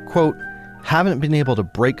professionals who, quote, haven't been able to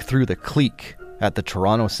break through the clique at the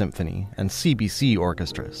Toronto Symphony and CBC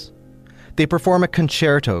orchestras. They perform a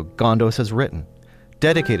concerto Gondos has written,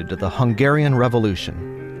 dedicated to the Hungarian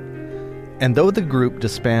Revolution. And though the group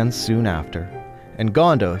disbands soon after, and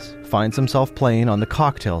Gondos finds himself playing on the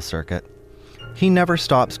cocktail circuit, he never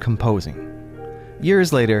stops composing.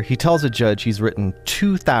 Years later, he tells a judge he's written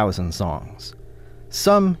 2,000 songs.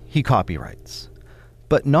 Some he copyrights,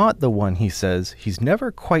 but not the one he says he's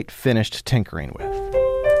never quite finished tinkering with.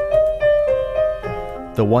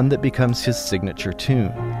 The one that becomes his signature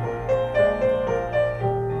tune,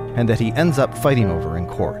 and that he ends up fighting over in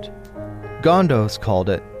court. Gondos called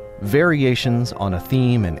it Variations on a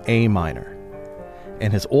Theme in A minor,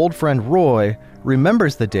 and his old friend Roy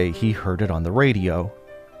remembers the day he heard it on the radio,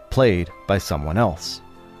 played by someone else.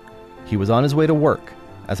 He was on his way to work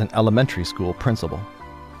as an elementary school principal.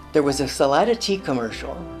 There was a Salada tea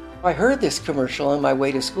commercial. I heard this commercial on my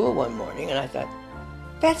way to school one morning, and I thought,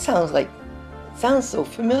 that sounds so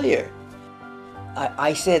familiar.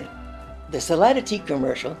 I said, the Salada tea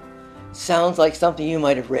commercial sounds like something you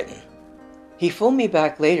might have written. He phoned me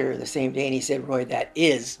back later the same day, and he said, Roy, that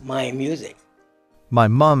is my music. My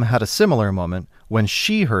mom had a similar moment when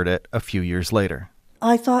she heard it a few years later.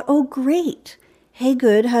 I thought, oh, great.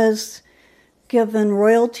 Haygood has given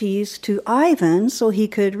royalties to Ivan so he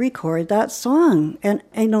could record that song. And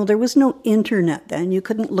I know there was no internet then. You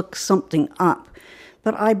couldn't look something up.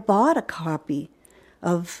 But I bought a copy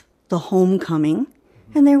of The Homecoming,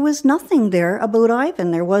 and there was nothing there about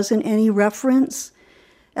Ivan. There wasn't any reference.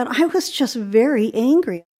 And I was just very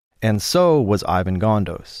angry. And so was Ivan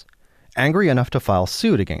Gondos, angry enough to file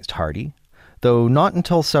suit against Hardy, though not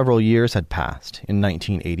until several years had passed in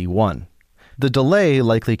 1981. The delay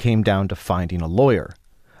likely came down to finding a lawyer.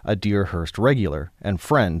 A Deerhurst regular and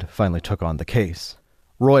friend finally took on the case.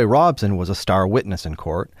 Roy Robson was a star witness in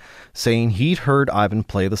court, saying he'd heard Ivan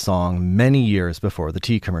play the song many years before the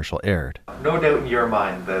tea commercial aired. No doubt in your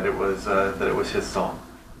mind that it was his song.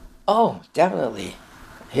 Oh, definitely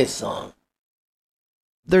his song.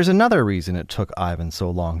 There's another reason it took Ivan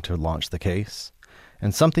so long to launch the case,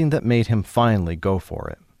 and something that made him finally go for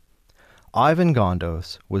it. Ivan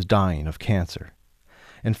Gondos was dying of cancer.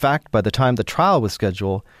 In fact, by the time the trial was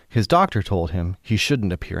scheduled, his doctor told him he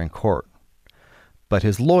shouldn't appear in court. But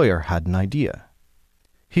his lawyer had an idea.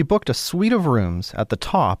 He booked a suite of rooms at the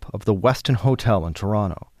top of the Westin Hotel in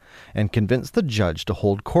Toronto and convinced the judge to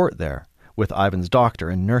hold court there, with Ivan's doctor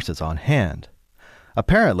and nurses on hand.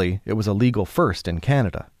 Apparently, it was a legal first in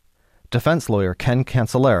Canada. Defense lawyer Ken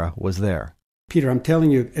Cancellara was there. Peter, I'm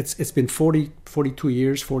telling you, it's been 42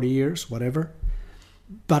 years, 40 years, whatever.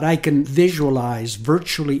 But I can visualize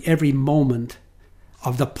virtually every moment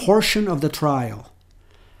of the portion of the trial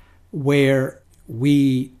where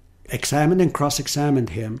we examined and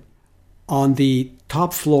cross-examined him on the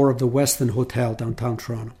top floor of the Westin Hotel downtown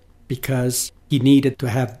Toronto because he needed to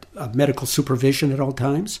have medical supervision at all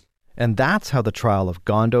times. And that's how the trial of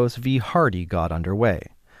Gondos v. Hardy got underway,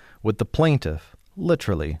 with the plaintiff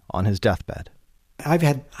literally on his deathbed. I've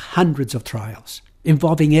had hundreds of trials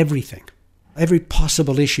involving everything, every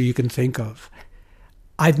possible issue you can think of.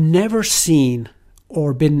 I've never seen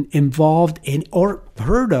or been involved in or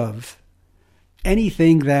heard of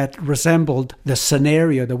anything that resembled the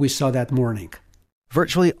scenario that we saw that morning.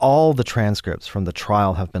 Virtually all the transcripts from the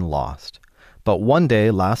trial have been lost. But one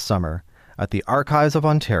day last summer, at the Archives of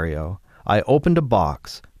Ontario, I opened a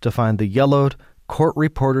box to find the yellowed court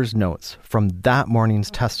reporter's notes from that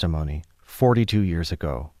morning's testimony 42 years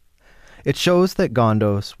ago. It shows that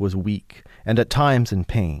Gondos was weak and at times in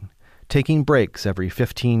pain, taking breaks every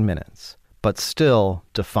 15 minutes, but still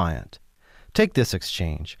defiant. Take this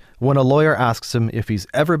exchange. When a lawyer asks him if he's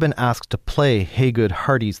ever been asked to play Haygood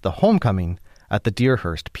Hardy's The Homecoming at the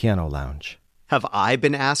Deerhurst Piano Lounge. Have I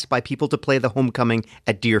been asked by people to play The Homecoming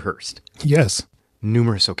at Deerhurst? Yes.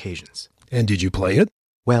 Numerous occasions. And did you play it?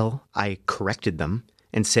 Well, I corrected them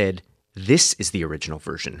and said, this is the original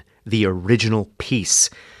version, the original piece.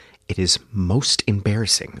 It is most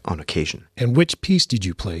embarrassing on occasion. And which piece did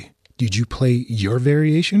you play? Did you play your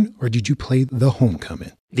variation or did you play The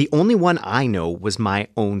Homecoming? The only one I know was my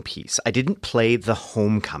own piece. I didn't play The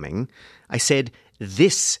Homecoming. I said,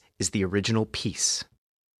 this is the original piece.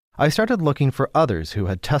 I started looking for others who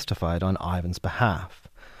had testified on Ivan's behalf.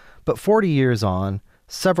 But 40 years on,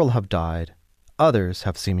 several have died. Others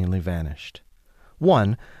have seemingly vanished.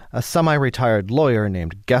 One, a semi-retired lawyer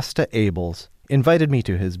named Gesta Abels, invited me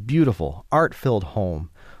to his beautiful, art-filled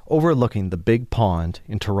home overlooking the big pond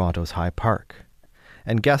in Toronto's High Park.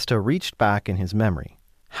 And Gesta reached back in his memory,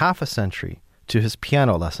 half a century, to his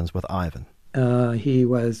piano lessons with Ivan. He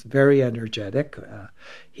was very energetic.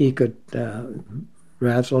 He could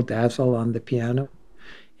razzle-dazzle on the piano.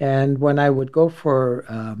 And when I would go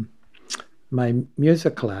for my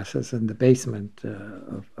music classes in the basement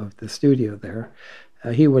of the studio there,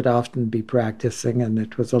 he would often be practicing, and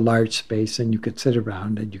it was a large space, and you could sit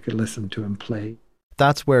around and you could listen to him play.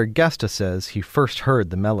 That's where Gesta says he first heard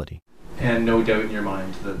the melody. And no doubt in your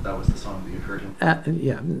mind that that was the song that you heard him?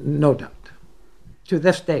 Yeah, no doubt. To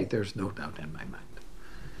this day, there's no doubt in my mind.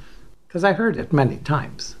 Because I heard it many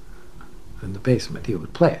times in the basement. He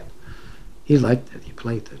would play it. He liked it. He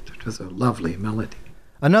played it. It was a lovely melody.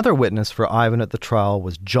 Another witness for Ivan at the trial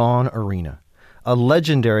was John Arena, a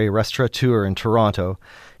legendary restaurateur in Toronto.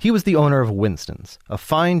 He was the owner of Winston's, a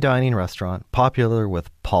fine dining restaurant popular with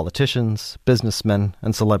politicians, businessmen,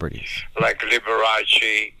 and celebrities. Like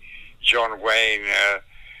Liberace, John Wayne,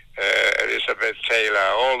 Elizabeth Taylor,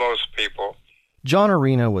 all those people. John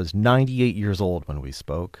Arena was 98 years old when we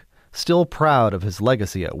spoke, still proud of his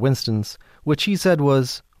legacy at Winston's, which he said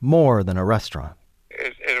was more than a restaurant.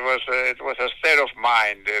 It was a state of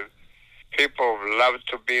mind. People loved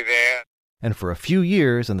to be there. And for a few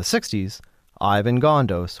years in the 60s, Ivan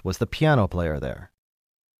Gondos was the piano player there.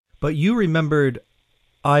 But you remembered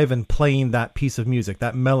Ivan playing that piece of music,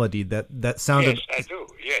 that melody that sounded... Yes, I do,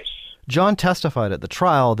 yes. John testified at the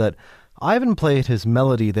trial that Ivan played his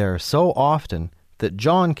melody there so often that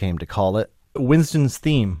John came to call it Winston's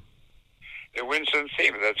theme. The Winston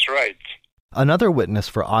theme, that's right. Another witness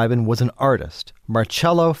for Ivan was an artist,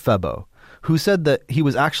 Marcello Febbo, who said that he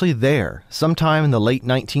was actually there sometime in the late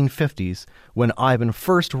 1950s when Ivan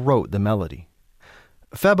first wrote the melody.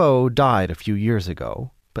 Febbo died a few years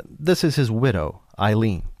ago, but this is his widow,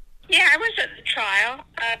 Eileen. Yeah, I was at the trial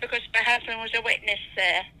because my husband was a witness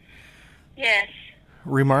there. Yes.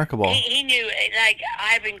 Remarkable. He knew, like,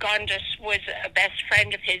 Ivan Gondos was a best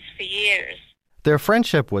friend of his for years. Their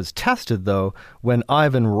friendship was tested, though, when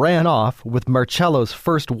Ivan ran off with Marcello's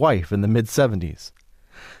first wife in the mid-70s.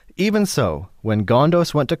 Even so, when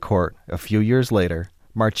Gondos went to court a few years later,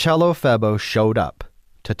 Marcello Febo showed up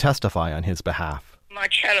to testify on his behalf.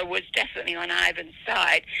 Marcello was definitely on Ivan's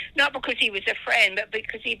side, not because he was a friend, but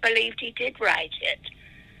because he believed he did write it,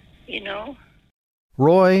 you know?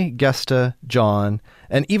 Roy, Gesta, John,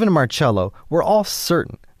 and even Marcello were all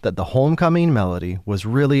certain that the homecoming melody was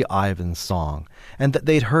really Ivan's song, and that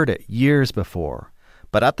they'd heard it years before.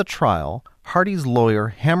 But at the trial, Hardy's lawyer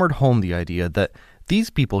hammered home the idea that these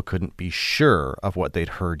people couldn't be sure of what they'd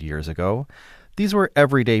heard years ago. These were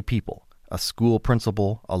everyday people, a school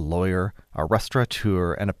principal, a lawyer, a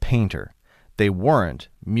restaurateur, and a painter. They weren't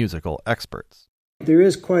musical experts. There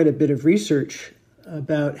is quite a bit of research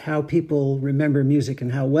about how people remember music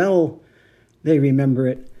and how well they remember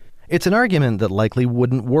it. It's an argument that likely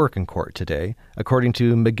wouldn't work in court today, according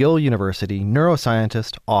to McGill University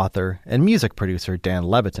neuroscientist, author, and music producer Dan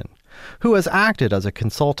Levitin, who has acted as a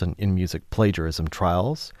consultant in music plagiarism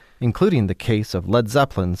trials, including the case of Led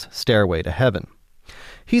Zeppelin's Stairway to Heaven.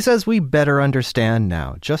 He says we better understand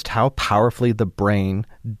now just how powerfully the brain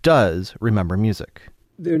does remember music.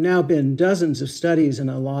 There have now been dozens of studies and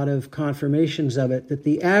a lot of confirmations of it, that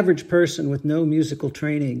the average person with no musical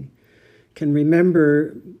training can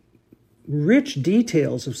remember rich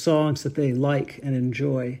details of songs that they like and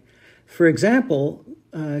enjoy. For example,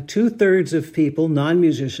 2/3 of people,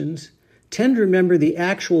 non-musicians, tend to remember the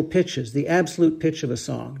actual pitches, the absolute pitch of a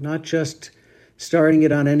song, not just starting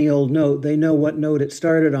it on any old note. They know what note it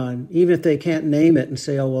started on. Even if they can't name it and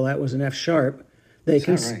say, oh, well, that was an F sharp, they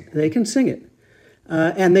can sing it.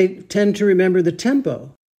 And they tend to remember the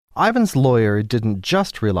tempo. Ivan's lawyer didn't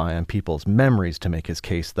just rely on people's memories to make his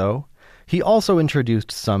case, though. He also introduced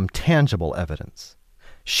some tangible evidence.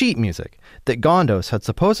 Sheet music that Gondos had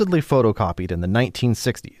supposedly photocopied in the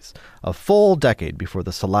 1960s, a full decade before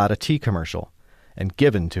the Salada tea commercial, and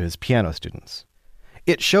given to his piano students.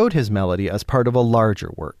 It showed his melody as part of a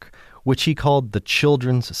larger work, which he called the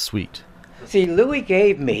Children's Suite. See, Louis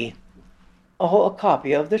gave me a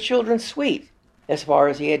copy of the Children's Suite, as far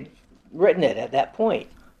as he had written it at that point.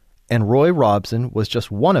 And Roy Robson was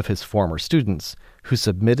just one of his former students who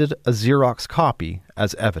submitted a Xerox copy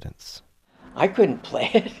as evidence. I couldn't play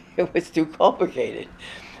it. It was too complicated.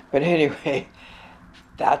 But anyway,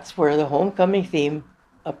 that's where the homecoming theme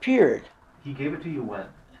appeared. He gave it to you when?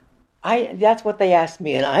 That's what they asked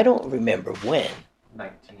me, and I don't remember when.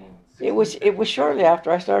 1960. It was shortly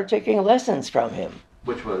after I started taking lessons from him.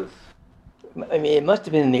 Which was? I mean, it must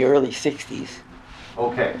have been in the early 60s.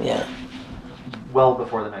 Okay. Yeah. Well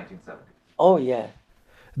before the 1970s. Oh, yeah.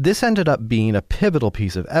 This ended up being a pivotal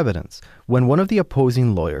piece of evidence when one of the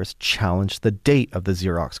opposing lawyers challenged the date of the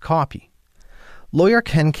Xerox copy. Lawyer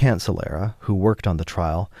Ken Cancellara, who worked on the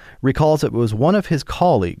trial, recalls it was one of his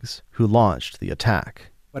colleagues who launched the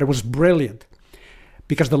attack. But it was brilliant,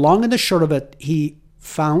 because the long and the short of it, he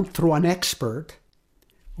found through an expert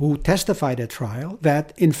who testified at trial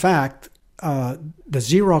that, in fact, the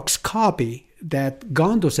Xerox copy that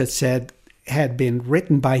Gondos had said had been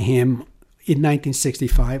written by him in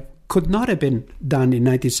 1965 could not have been done in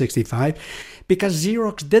 1965 because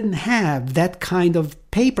Xerox didn't have that kind of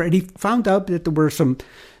paper. And he found out that there were some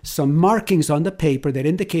markings on the paper that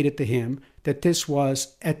indicated to him that this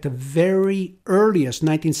was at the very earliest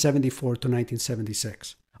 1974 to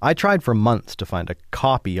 1976. I tried for months to find a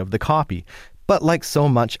copy of the copy, but like so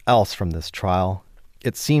much else from this trial,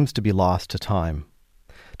 it seems to be lost to time.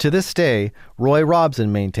 To this day, Roy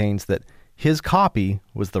Robson maintains that his copy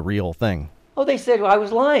was the real thing. Oh, they said I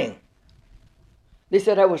was lying. They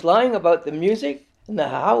said I was lying about the music and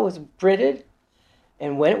how it was printed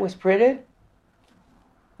and when it was printed.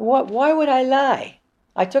 Why would I lie?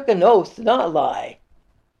 I took an oath to not lie.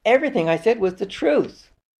 Everything I said was the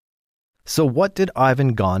truth. So what did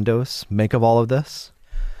Ivan Gondos make of all of this?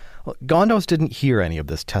 Well, Gondos didn't hear any of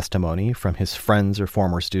this testimony from his friends or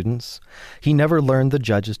former students. He never learned the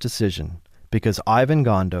judge's decision because Ivan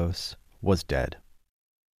Gondos was dead.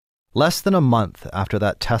 Less than a month after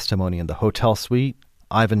that testimony in the hotel suite,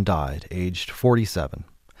 Ivan died, aged 47.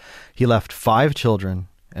 He left 5 children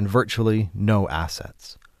and virtually no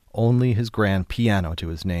assets, only his grand piano to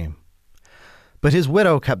his name. But his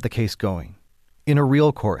widow kept the case going, in a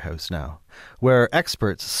real courthouse now, where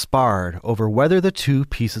experts sparred over whether the two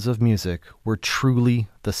pieces of music were truly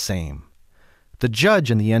the same. The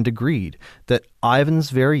judge in the end agreed that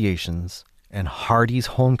Ivan's Variations and Hardy's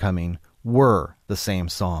Homecoming were the same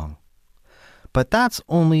song. But that's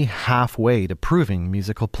only halfway to proving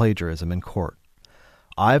musical plagiarism in court.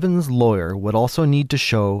 Ivan's lawyer would also need to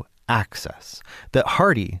show access, that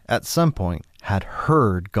Hardy, at some point, had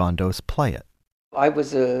heard Gondos play it. I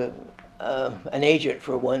was an agent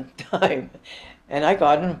for one time, and I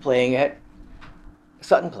got him playing at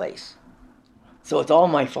Sutton Place. So it's all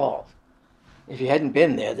my fault. If you hadn't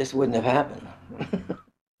been there, this wouldn't have happened.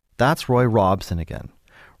 That's Roy Robson again,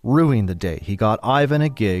 ruining the day he got Ivan a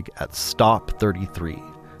gig at Stop 33,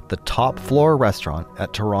 the top floor restaurant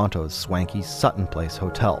at Toronto's swanky Sutton Place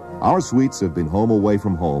Hotel. Our suites have been home away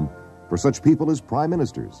from home for such people as prime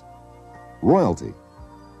ministers, royalty,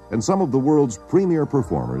 and some of the world's premier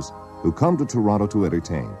performers who come to Toronto to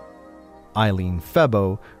entertain. Eileen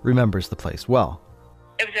Febo remembers the place well.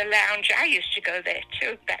 It was a lounge. I used to go there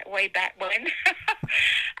too, way back when.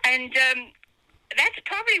 And that's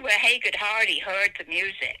probably where Haggard Hardy heard the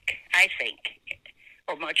music, I think,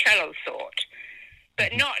 or Marcello thought,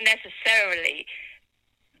 but not necessarily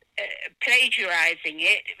plagiarizing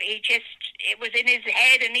it. It was in his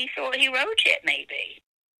head and he thought he wrote it, maybe.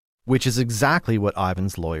 Which is exactly what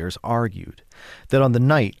Ivan's lawyers argued, that on the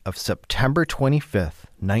night of September 25th,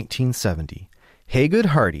 1970, Haggard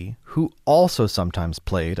Hardy, who also sometimes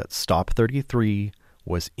played at Stop 33,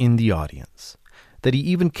 was in the audience. That he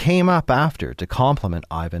even came up after to compliment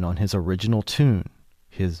Ivan on his original tune,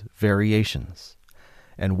 his variations.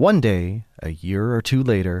 And one day, a year or two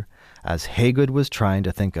later, as Haggard was trying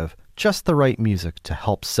to think of just the right music to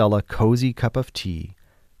help sell a cozy cup of tea,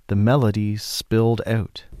 the melody spilled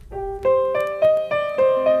out.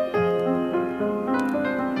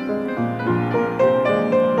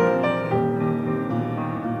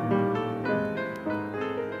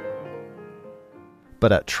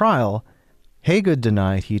 But at trial, Haggard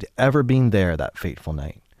denied he'd ever been there that fateful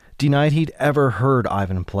night, denied he'd ever heard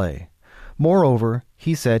Ivan play. Moreover,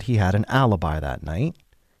 he said he had an alibi that night.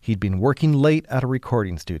 He'd been working late at a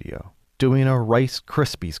recording studio, doing a Rice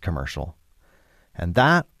Krispies commercial. And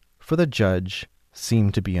that, for the judge,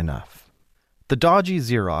 seemed to be enough. The dodgy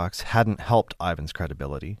Xerox hadn't helped Ivan's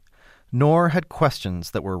credibility, nor had questions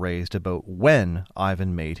that were raised about when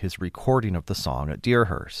Ivan made his recording of the song at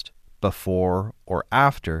Deerhurst, before or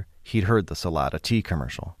after he'd heard the Salada tea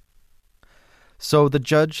commercial. So the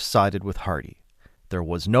judge sided with Hardy. There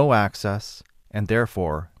was no access, and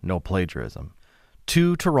therefore no plagiarism.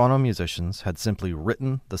 Two Toronto musicians had simply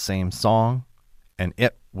written the same song, and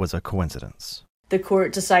it was a coincidence. The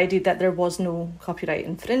court decided that there was no copyright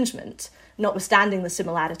infringement, notwithstanding the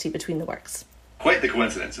similarity between the works. Quite the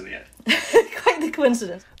coincidence in the end. Quite the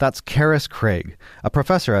coincidence. That's Karis Craig, a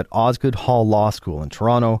professor at Osgoode Hall Law School in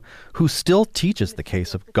Toronto, who still teaches the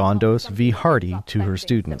case of Gondos v. Hardy to her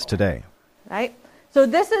students today. Right? So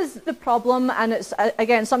this is the problem, and it's,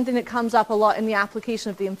 again, something that comes up a lot in the application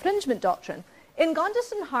of the infringement doctrine. In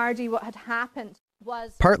Gondos and Hardy, what had happened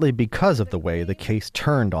was... Partly because of the way the case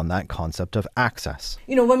turned on that concept of access.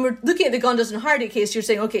 You know, when we're looking at the Gondos and Hardy case, you're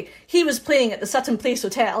saying, okay, he was playing at the Sutton Place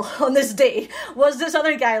Hotel on this day. Was this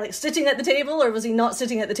other guy, like, sitting at the table, or was he not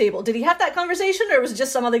sitting at the table? Did he have that conversation, or was it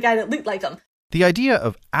just some other guy that looked like him? The idea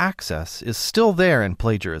of access is still there in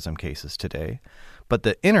plagiarism cases today, but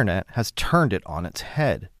the internet has turned it on its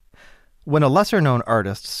head. When a lesser-known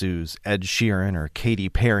artist sues Ed Sheeran or Katy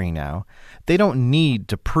Perry now, they don't need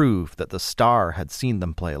to prove that the star had seen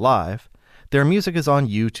them play live. Their music is on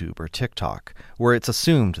YouTube or TikTok, where it's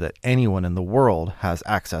assumed that anyone in the world has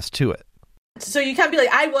access to it. So you can't be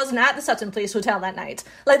like, I wasn't at the Sutton Place Hotel that night.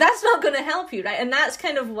 Like, that's not going to help you, right? And that's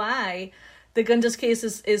kind of why the Gondos case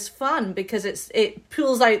is fun, because it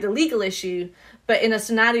pulls out the legal issue, but in a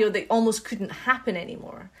scenario that almost couldn't happen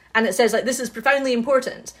anymore. And it says, like, this is profoundly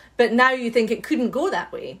important, but now you think it couldn't go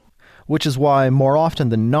that way. Which is why, more often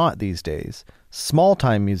than not these days,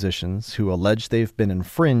 small-time musicians who allege they've been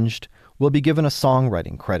infringed will be given a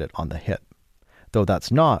songwriting credit on the hit. Though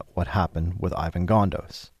that's not what happened with Ivan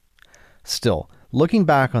Gondos. Still, looking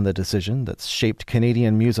back on the decision that's shaped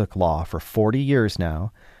Canadian music law for 40 years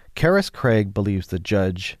now, Karis Craig believes the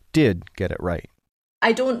judge did get it right.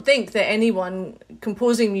 I don't think that anyone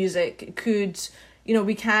composing music could... You know,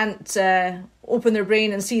 we can't open their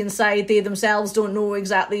brain and see inside. They themselves don't know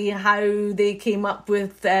exactly how they came up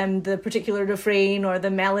with the particular refrain or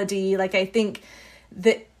the melody. Like, I think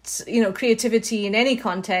that, you know, creativity in any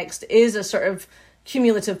context is a sort of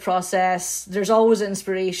cumulative process. There's always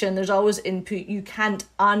inspiration. There's always input. You can't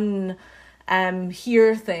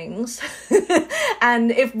hear things.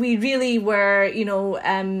 And if we really were, you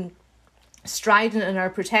know, strident in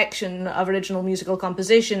our protection of original musical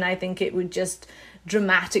composition, I think it would just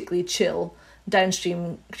dramatically chill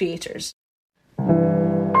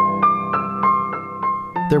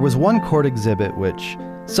There was one court exhibit which,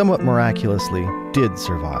 somewhat miraculously, did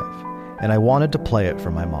survive, and I wanted to play it for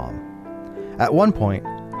my mom. At one point,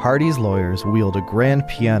 Hardy's lawyers wheeled a grand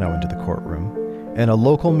piano into the courtroom, and a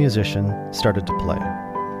local musician started to play.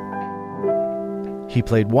 He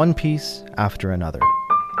played one piece after another.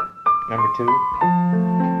 Number 2.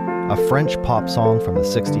 A French pop song from the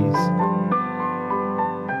 60s.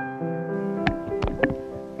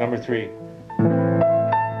 Number 3.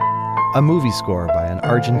 A movie score by an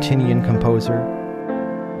Argentinian composer.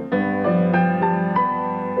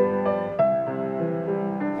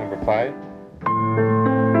 Number 5.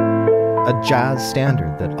 A jazz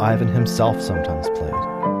standard that Ivan himself sometimes played.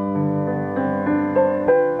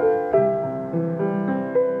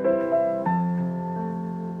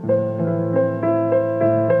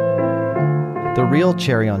 The real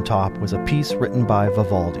cherry on top was a piece written by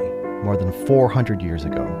Vivaldi more than 400 years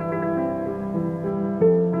ago.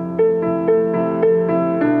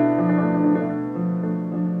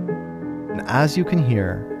 And as you can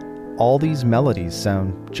hear, all these melodies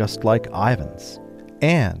sound just like Ivan's,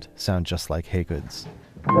 and sound just like Haygood's.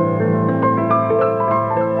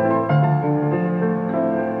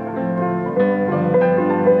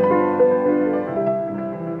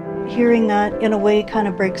 Hearing that, in a way, kind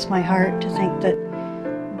of breaks my heart to think that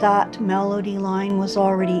that melody line was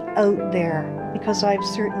already out there, because I've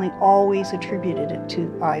certainly always attributed it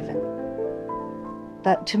to Ivan.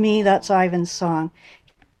 That, to me, that's Ivan's song.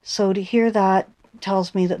 So to hear that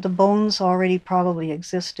tells me that the bones already probably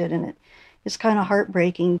existed, and it's kind of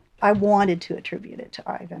heartbreaking. I wanted to attribute it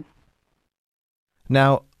to Ivan.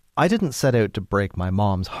 Now, I didn't set out to break my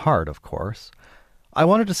mom's heart, of course. I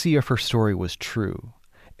wanted to see if her story was true,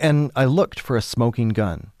 and I looked for a smoking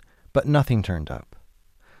gun, but nothing turned up.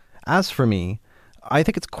 As for me, I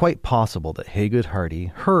think it's quite possible that Haygood Hardy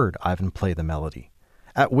heard Ivan play the melody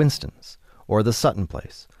at Winston's, or the Sutton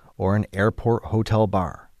Place, or an airport hotel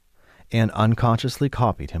bar, and unconsciously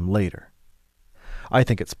copied him later. I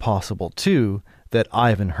think it's possible, too, that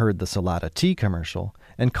Ivan heard the Salada tea commercial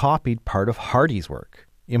and copied part of Hardy's work,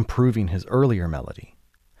 improving his earlier melody.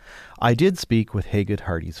 I did speak with Haygood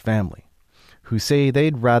Hardy's family, who say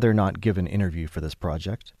they'd rather not give an interview for this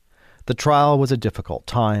project. The trial was a difficult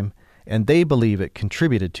time, and they believe it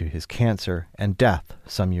contributed to his cancer and death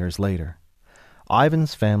some years later.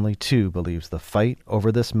 Ivan's family, too, believes the fight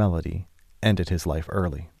over this melody ended his life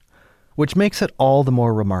early, which makes it all the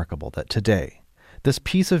more remarkable that today, this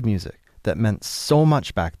piece of music that meant so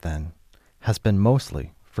much back then has been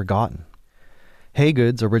mostly forgotten.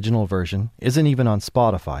 Haygood's original version isn't even on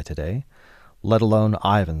Spotify today, let alone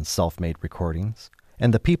Ivan's self-made recordings,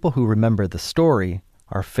 and the people who remember the story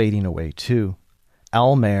are fading away too.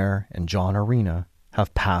 Al Mayer and John Arena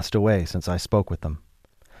have passed away since I spoke with them.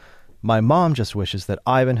 My mom just wishes that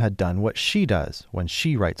Ivan had done what she does when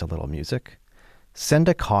she writes a little music. Send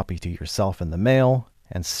a copy to yourself in the mail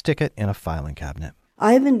and stick it in a filing cabinet.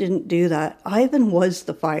 Ivan didn't do that. Ivan was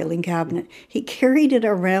the filing cabinet. He carried it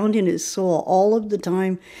around in his soul all of the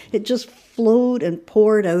time. It just flowed and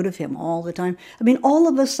poured out of him all the time. I mean, all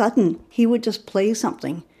of a sudden, he would just play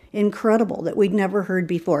something incredible that we'd never heard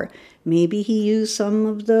before. Maybe he used some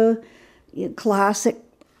of the classic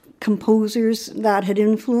composers that had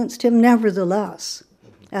influenced him. Nevertheless,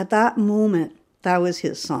 at that moment, that was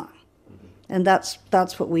his song. And that's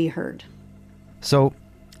what we heard. So,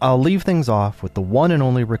 I'll leave things off with the one and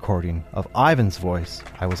only recording of Ivan's voice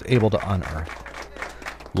I was able to unearth.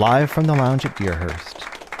 Live from the lounge at Deerhurst,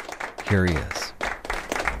 here he is.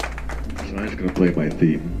 So I'm just going to play my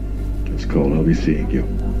theme. It's called I'll Be Seeing You.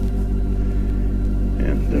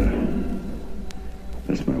 And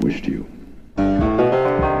that's my wish to you.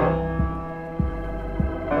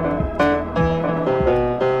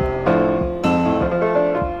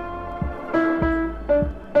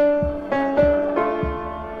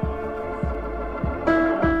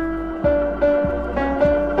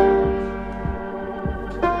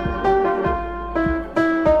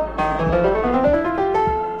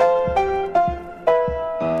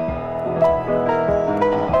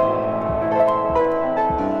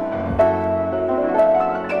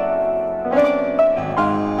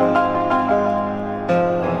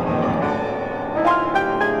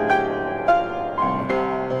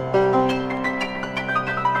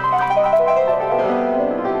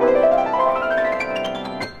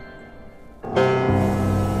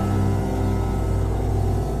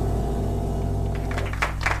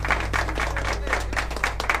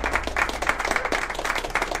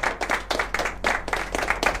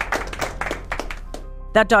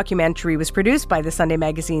 That documentary was produced by the Sunday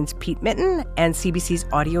Magazine's Pete Mitten and CBC's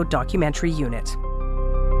Audio Documentary Unit.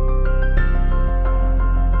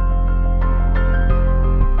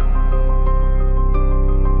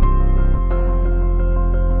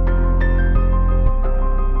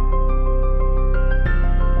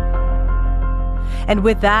 And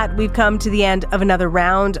with that, we've come to the end of another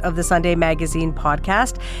round of the Sunday Magazine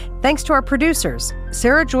podcast. Thanks to our producers,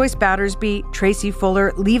 Sarah Joyce Battersby, Tracy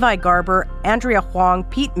Fuller, Levi Garber, Andrea Huang,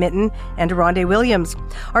 Pete Mitten, and Aronde Williams.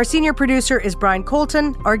 Our senior producer is Brian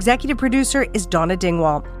Colton. Our executive producer is Donna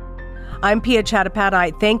Dingwall. I'm Pia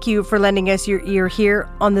Chattopadhyay. Thank you for lending us your ear here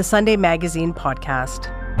on the Sunday Magazine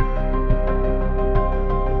podcast.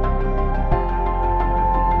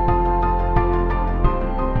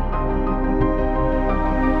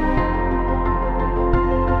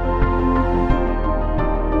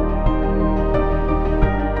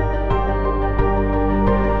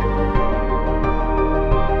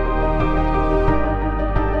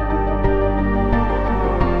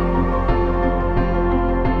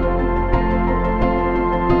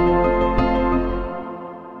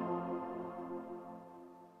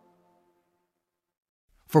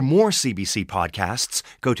 For more CBC podcasts,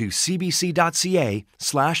 go to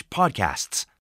cbc.ca/podcasts.